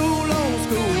real cool, old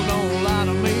school, don't lie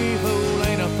to me, fool,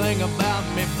 ain't a thing about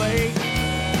me fake.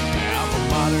 I'm a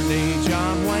modern day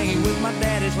John Wayne with my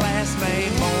daddy's last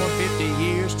name, born 50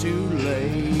 years too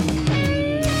late.